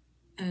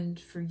 And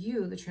for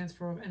you, the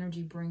transfer of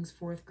energy brings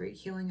forth great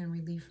healing and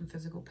relief from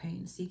physical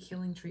pain. Seek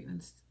healing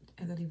treatments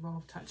that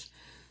evolve touch.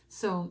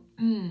 So,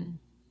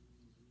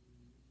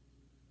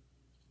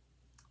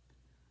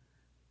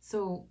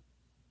 so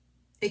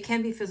it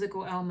can be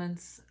physical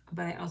ailments,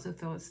 but I also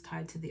feel it's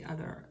tied to the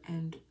other,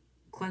 and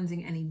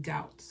cleansing any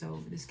doubt.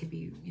 So this could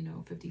be, you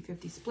know,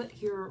 50-50 split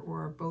here,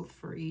 or both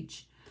for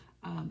each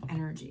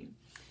energy.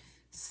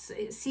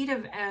 Seed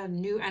of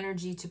new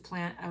energy to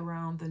plant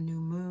around the new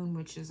moon,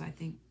 which is, I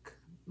think,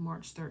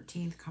 March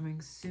 13th,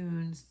 coming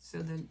soon.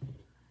 So the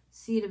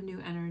seed of new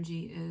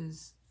energy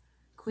is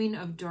Queen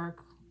of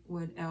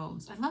Darkwood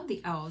Elves. I love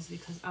the elves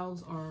because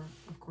elves are,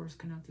 of course,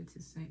 connected to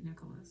Saint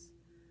Nicholas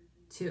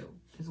too,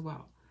 as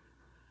well.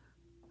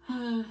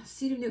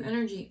 Seed of new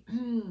energy.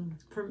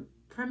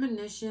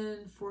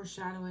 Premonition,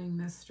 foreshadowing,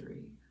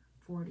 mystery.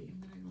 40.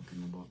 I'm going to look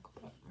in the book,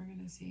 but we're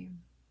going to see.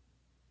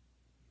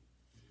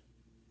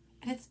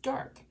 And it's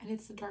dark, and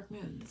it's the dark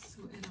moon. It's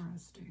so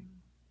interesting.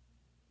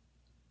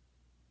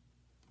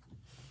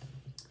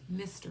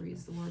 Mystery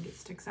is the word that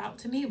sticks out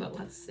to me, but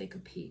let's take a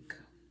peek.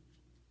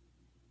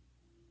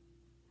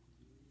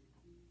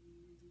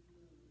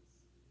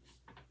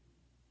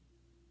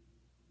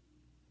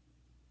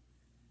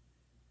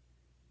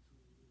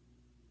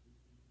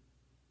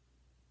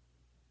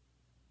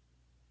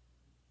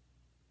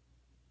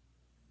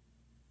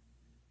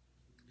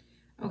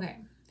 Okay,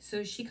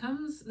 so she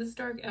comes, this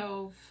dark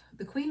elf,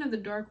 the Queen of the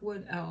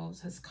Darkwood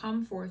Elves, has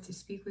come forth to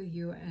speak with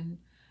you and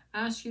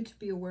ask you to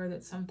be aware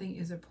that something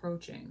is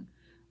approaching.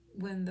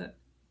 When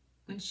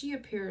she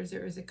appears,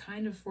 there is a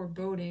kind of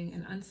foreboding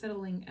and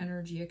unsettling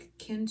energy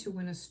akin to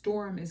when a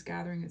storm is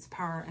gathering its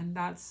power, and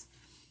that's,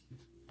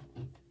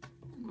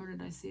 where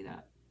did I see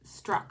that?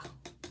 Struck.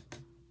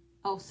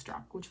 Elf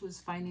struck, which was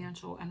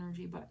financial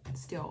energy, but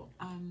still,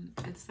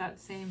 it's that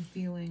same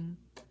feeling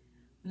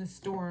when a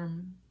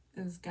storm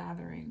is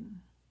gathering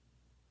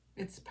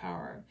its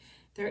power.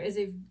 There is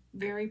a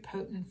very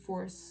potent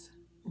force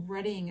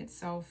readying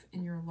itself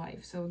in your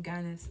life. So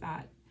again, it's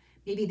that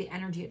maybe the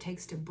energy it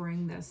takes to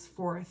bring this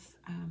forth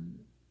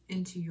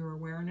into your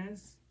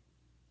awareness,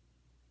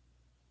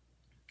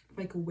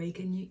 like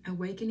awakening it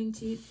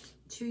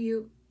to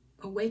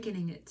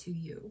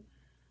you.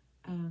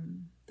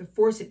 The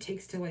force it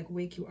takes to like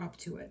wake you up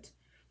to it.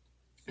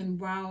 And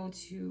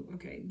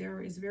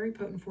there is a very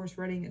potent force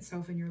readying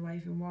itself in your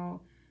life, and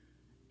while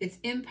its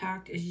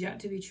impact is yet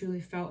to be truly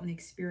felt and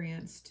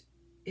experienced,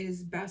 it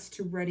is best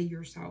to ready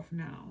yourself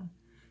now.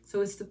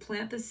 So it's to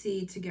plant the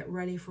seed to get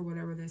ready for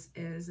whatever this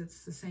is.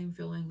 It's the same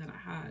feeling that I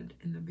had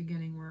in the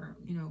beginning where,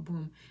 you know,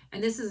 boom.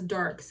 And this is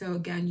dark. So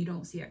again, you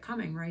don't see it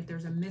coming, right?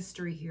 There's a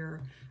mystery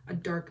here, a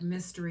dark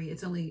mystery.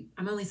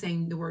 I'm only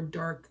saying the word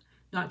dark,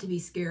 not to be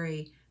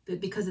scary,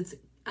 but because it's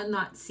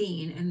not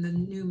seen, and the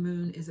new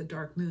moon is a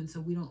dark moon.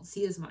 So we don't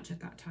see as much at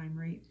that time,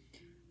 right?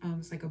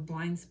 It's like a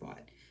blind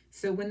spot.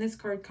 So when this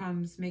card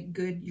comes, make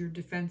good your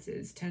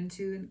defenses. Tend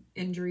to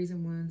injuries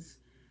and wounds,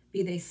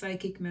 be they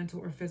psychic, mental,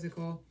 or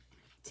physical.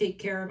 Take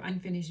care of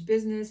unfinished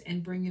business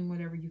and bring in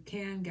whatever you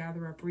can.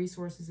 Gather up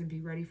resources and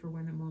be ready for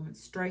when the moment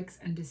strikes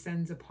and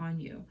descends upon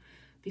you.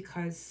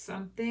 Because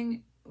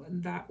something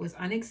that was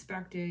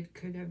unexpected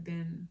could have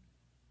been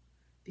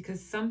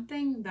because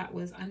something that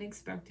was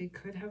unexpected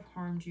could have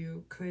harmed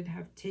you, could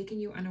have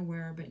taken you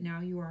unaware, but now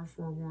you are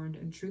forewarned,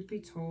 and truth be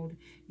told,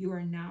 you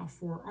are now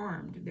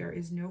forearmed. There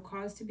is no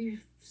cause to be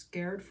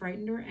scared,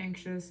 frightened, or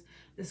anxious.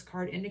 This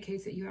card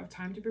indicates that you have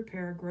time to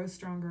prepare, grow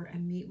stronger,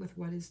 and meet with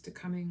what is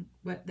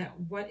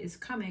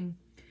coming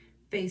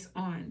face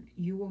on.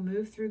 You will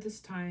move through this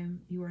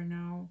time you are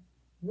now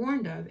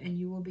warned of, and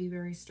you will be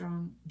very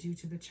strong due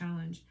to the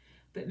challenge.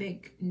 But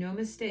make no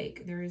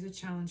mistake, there is a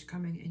challenge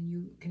coming, and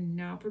you can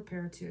now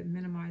prepare to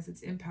minimize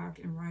its impact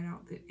and ride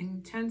out the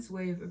intense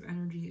wave of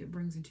energy it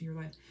brings into your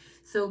life.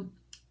 So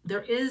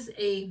there is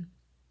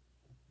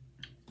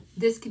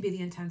this could be the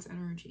intense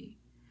energy.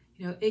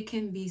 You know, it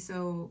can be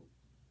so,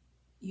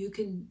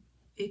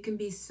 it can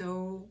be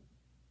so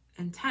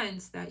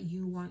intense that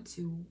you want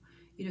to,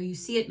 you know, you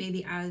see it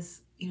maybe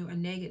as, you know, a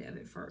negative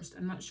at first.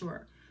 I'm not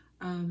sure.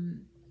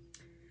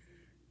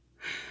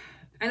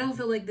 I don't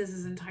feel like this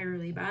is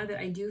entirely bad. That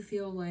I do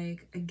feel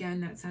like, again,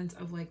 that sense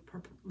of like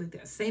the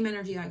same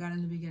energy I got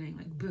in the beginning,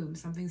 like boom,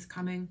 something's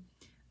coming.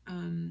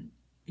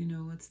 You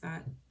know, it's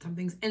that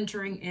something's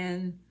entering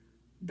in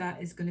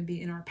that is going to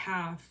be in our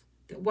path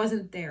that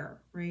wasn't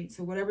there, right?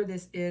 So whatever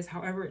this is,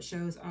 however it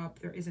shows up,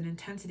 there is an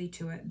intensity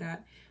to it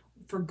that,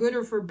 for good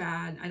or for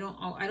bad, I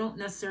don't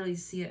necessarily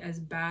see it as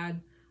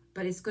bad,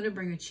 but it's going to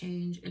bring a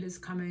change. It is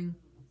coming,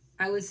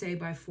 I would say,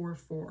 by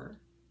 4/4.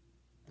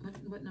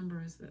 What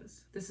number is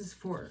this? This is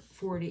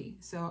 40.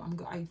 So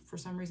I for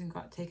some reason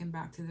got taken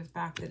back to the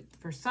fact that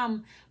for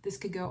some, this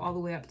could go all the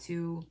way up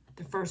to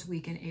the first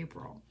week in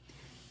April.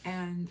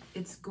 And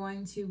it's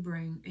going to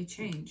bring a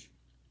change.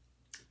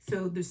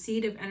 So the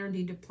seed of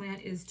energy to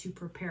plant is to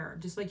prepare,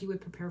 just like you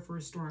would prepare for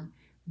a storm.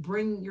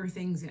 Bring your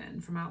things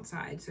in from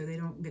outside so they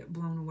don't get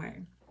blown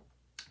away,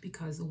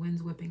 because the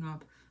wind's whipping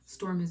up,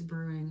 storm is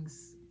brewing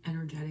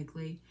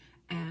energetically,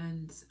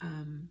 and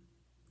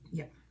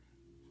yeah.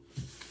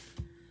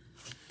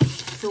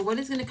 So what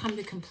is going to come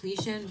to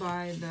completion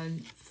by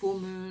the full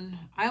moon?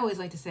 I always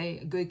like to say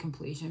a good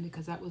completion,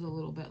 because that was a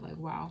little bit like,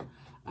 wow,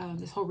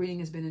 this whole reading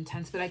has been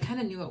intense, but I kind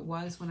of knew it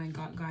was when I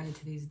got guided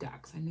to these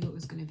decks. I knew it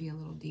was going to be a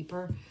little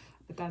deeper,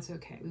 but that's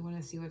okay. We want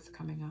to see what's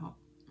coming out,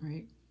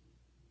 right?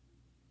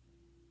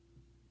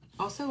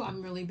 Also,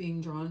 I'm really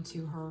being drawn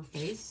to her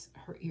face,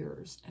 her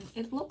ears, and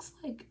it looks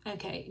like,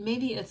 okay,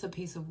 maybe it's a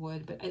piece of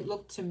wood, but it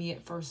looked to me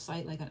at first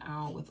sight like an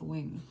owl with a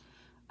wing.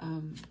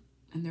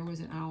 And there was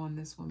an owl on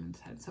this woman's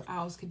head. So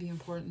owls could be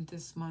important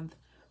this month.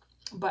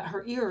 But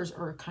her ears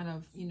are kind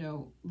of, you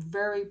know,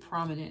 very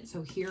prominent.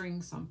 So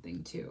hearing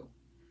something too.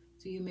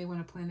 So you may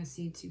want to plant a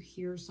seed to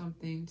hear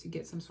something, to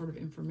get some sort of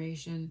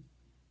information.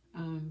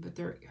 But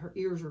her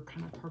ears are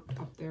kind of perked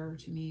up there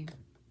to me.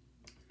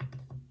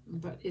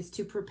 But it's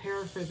to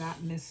prepare for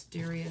that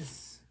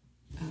mysterious,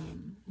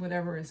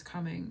 whatever is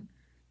coming.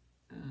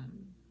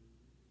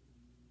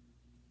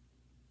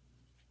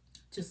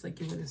 Just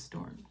like you would a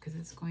storm, because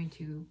it's going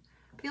to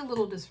be a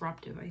little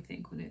disruptive, I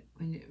think, when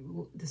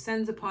it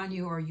descends upon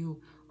you, or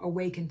you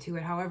awaken to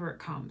it, however it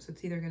comes. So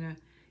it's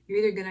you're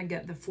either gonna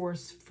get the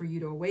force for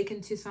you to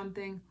awaken to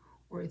something,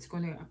 or it's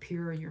going to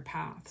appear in your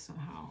path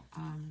somehow,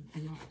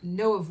 and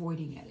no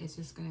avoiding it. It's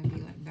just going to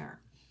be like there,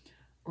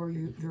 or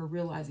you're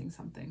realizing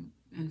something.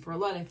 And for a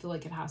lot, I feel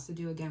like it has to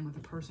do again with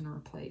a person or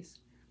a place.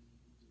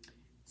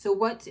 So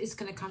what is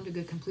going to come to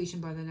good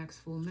completion by the next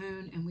full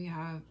moon? And we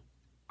have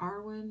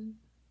Arwen,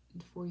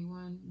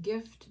 41,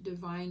 gift,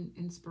 divine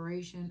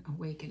inspiration,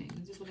 awakening.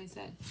 This is what I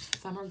said.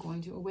 Some are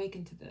going to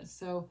awaken to this.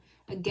 So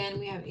again,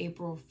 we have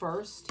April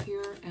 1st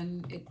here,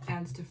 and it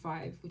adds to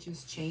 5, which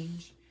is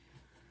change.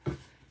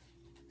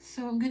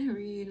 So I'm going to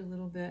read a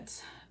little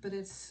bit, but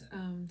it's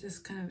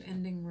just kind of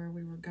ending where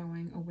we were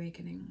going,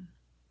 awakening.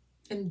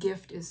 And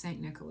gift is St.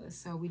 Nicholas.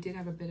 So we did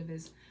have a bit of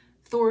his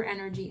Thor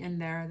energy in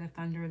there, the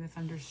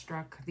thunder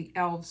struck, the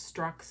elves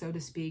struck, so to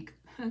speak.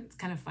 It's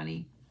kind of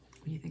funny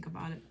when you think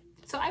about it.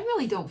 So I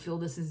really don't feel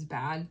this is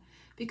bad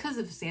because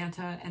of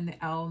Santa and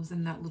the elves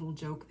and that little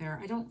joke there.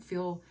 I don't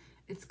feel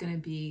it's going to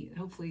be,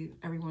 hopefully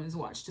everyone has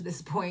watched to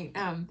this point.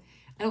 I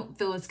don't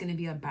feel it's going to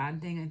be a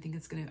bad thing. I think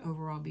it's going to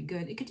overall be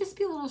good. It could just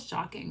be a little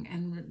shocking,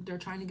 and they're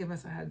trying to give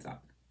us a heads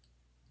up.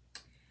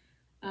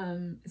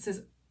 It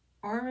says,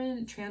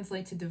 Arwen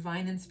translates to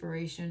divine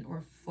inspiration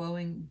or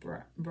flowing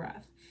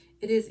breath.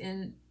 It is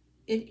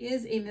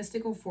a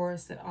mystical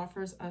force that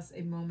offers us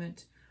a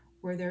moment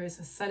where there is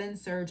a sudden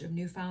surge of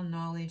newfound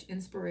knowledge,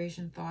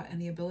 inspiration, thought,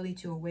 and the ability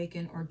to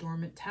awaken our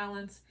dormant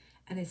talents,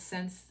 and a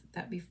sense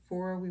that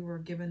before we were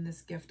given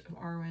this gift of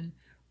Arwen,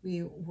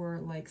 we were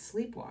like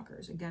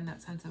sleepwalkers. Again,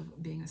 that sense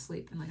of being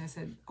asleep, and like I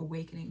said,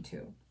 awakening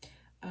too.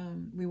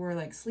 We were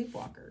like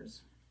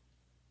sleepwalkers.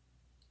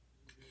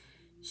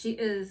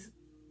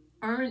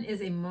 Arwen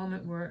is a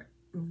moment where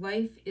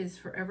life is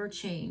forever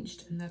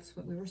changed, and that's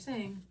what we were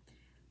saying.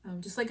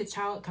 Just like a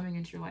child coming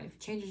into your life,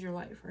 changes your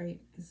life,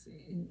 right?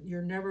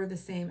 You're never the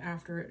same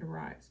after it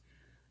arrives.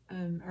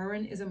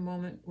 Arwen is a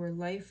moment where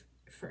life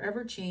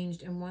forever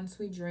changed, and once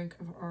we drink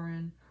of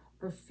Arwen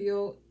or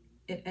feel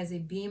it as a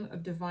beam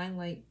of divine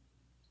light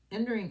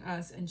entering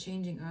us and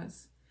changing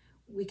us,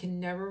 we can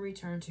never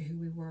return to who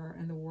we were,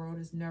 and the world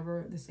is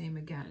never the same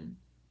again.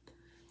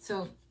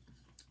 So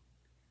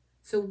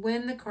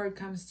when the card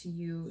comes to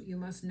you, you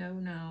must know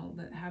now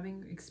that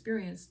having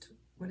experienced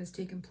what has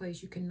taken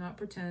place, you cannot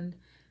pretend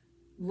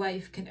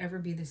life can ever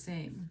be the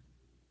same.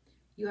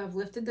 You have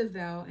lifted the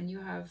veil and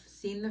you have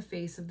seen the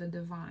face of the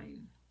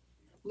divine.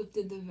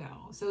 Lifted the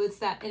veil. So it's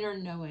that inner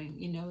knowing,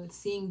 you know, it's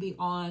seeing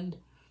beyond.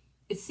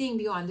 It's seeing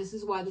beyond. This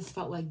is why this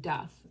felt like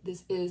death.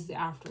 This is the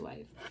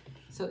afterlife.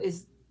 So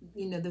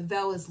you know, the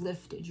veil is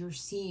lifted. You're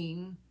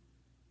seeing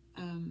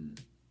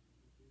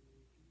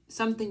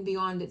something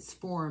beyond its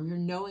form. You're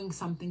knowing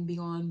something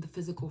beyond the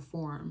physical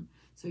form.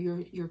 So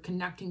you're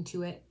connecting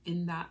to it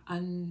in that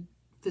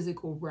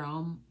unphysical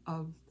realm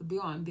of the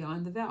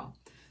beyond the veil.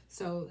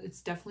 So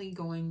it's definitely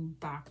going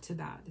back to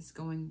that. It's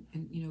going,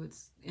 and you know,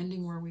 it's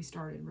ending where we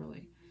started,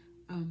 really.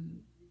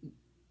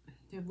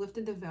 You have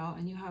lifted the veil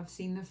and you have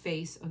seen the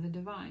face of the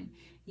divine.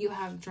 You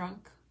have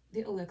drunk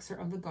the elixir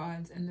of the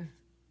gods, and the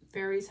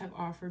fairies have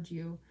offered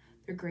you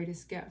their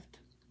greatest gift.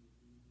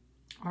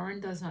 Aran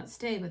does not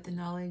stay, but the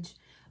knowledge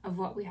of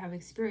what we have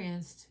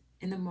experienced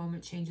in the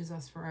moment changes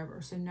us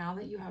forever. So now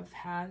that you have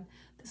had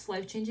this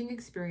life-changing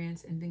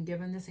experience and been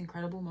given this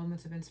incredible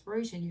moments of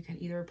inspiration, you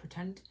can either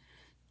pretend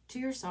to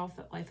yourself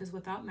that life is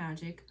without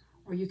magic,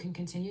 or you can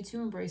continue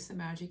to embrace the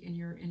magic in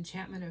your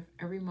enchantment of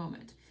every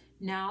moment.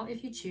 Now,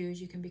 if you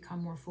choose, you can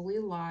become more fully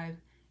alive,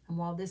 and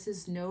while this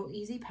is no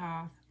easy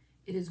path,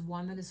 it is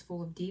one that is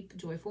full of deep,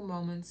 joyful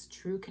moments,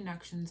 true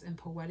connections, and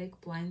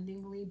poetic,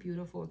 blindingly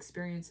beautiful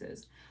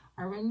experiences.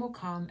 Arwen will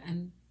come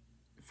and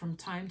from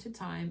time to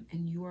time,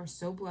 and you are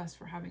so blessed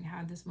for having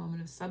had this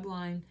moment of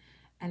sublime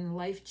and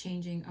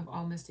life-changing of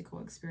all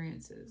mystical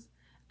experiences.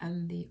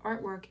 And the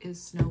artwork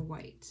is Snow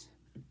White.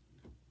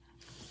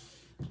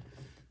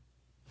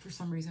 For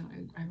some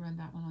reason, I read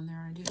that one on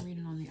there. I didn't read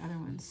it on the other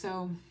one.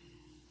 So,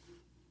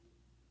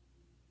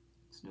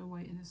 Snow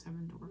White and the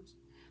Seven Dwarfs.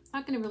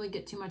 Not going to really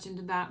get too much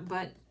into that,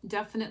 but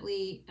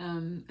definitely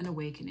an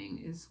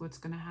awakening is what's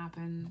going to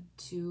happen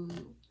to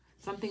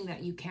something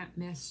that you can't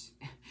miss.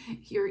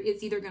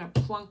 It's either going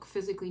to plunk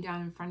physically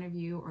down in front of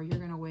you, or you're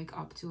going to wake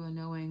up to a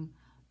knowing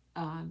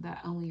that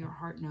only your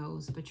heart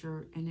knows, but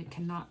it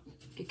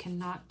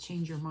cannot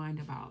change your mind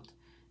about.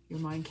 Your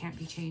mind can't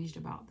be changed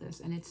about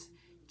this, and it's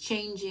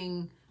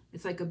changing.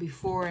 It's like a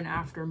before and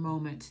after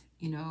moment,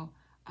 you know.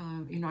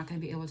 You're not going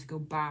to be able to go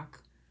back.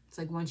 It's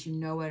like once you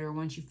know it, or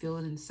once you feel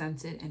it and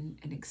sense it and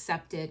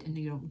accept it, and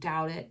you don't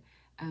doubt it,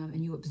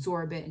 and you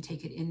absorb it and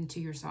take it into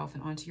yourself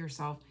and onto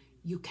yourself,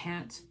 you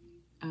can't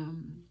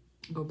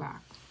go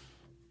back.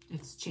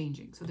 It's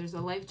changing. So there's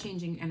a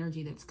life-changing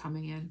energy that's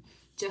coming in,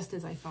 just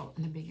as I felt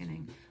in the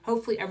beginning.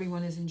 Hopefully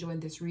everyone has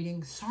enjoyed this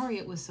reading. Sorry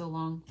it was so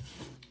long.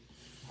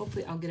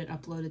 Hopefully I'll get it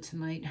uploaded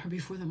tonight or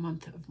before the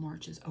month of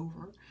March is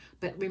over.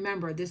 But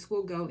remember, this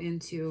will go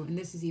into, and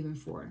this is even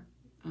for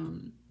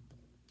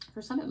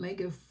some it may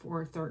go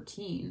for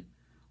 13,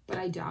 but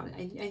I doubt it.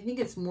 I think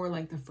it's more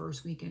like the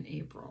first week in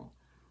April.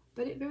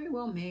 But it very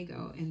well may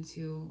go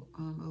into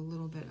a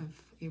little bit of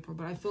April,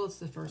 but I feel it's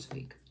the first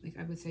week. Like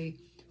I would say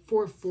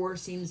 4/4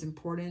 seems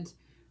important.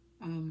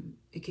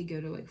 It could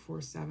go to like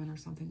 4/7 or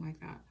something like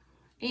that.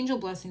 Angel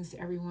blessings to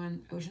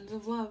everyone. Oceans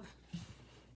of love.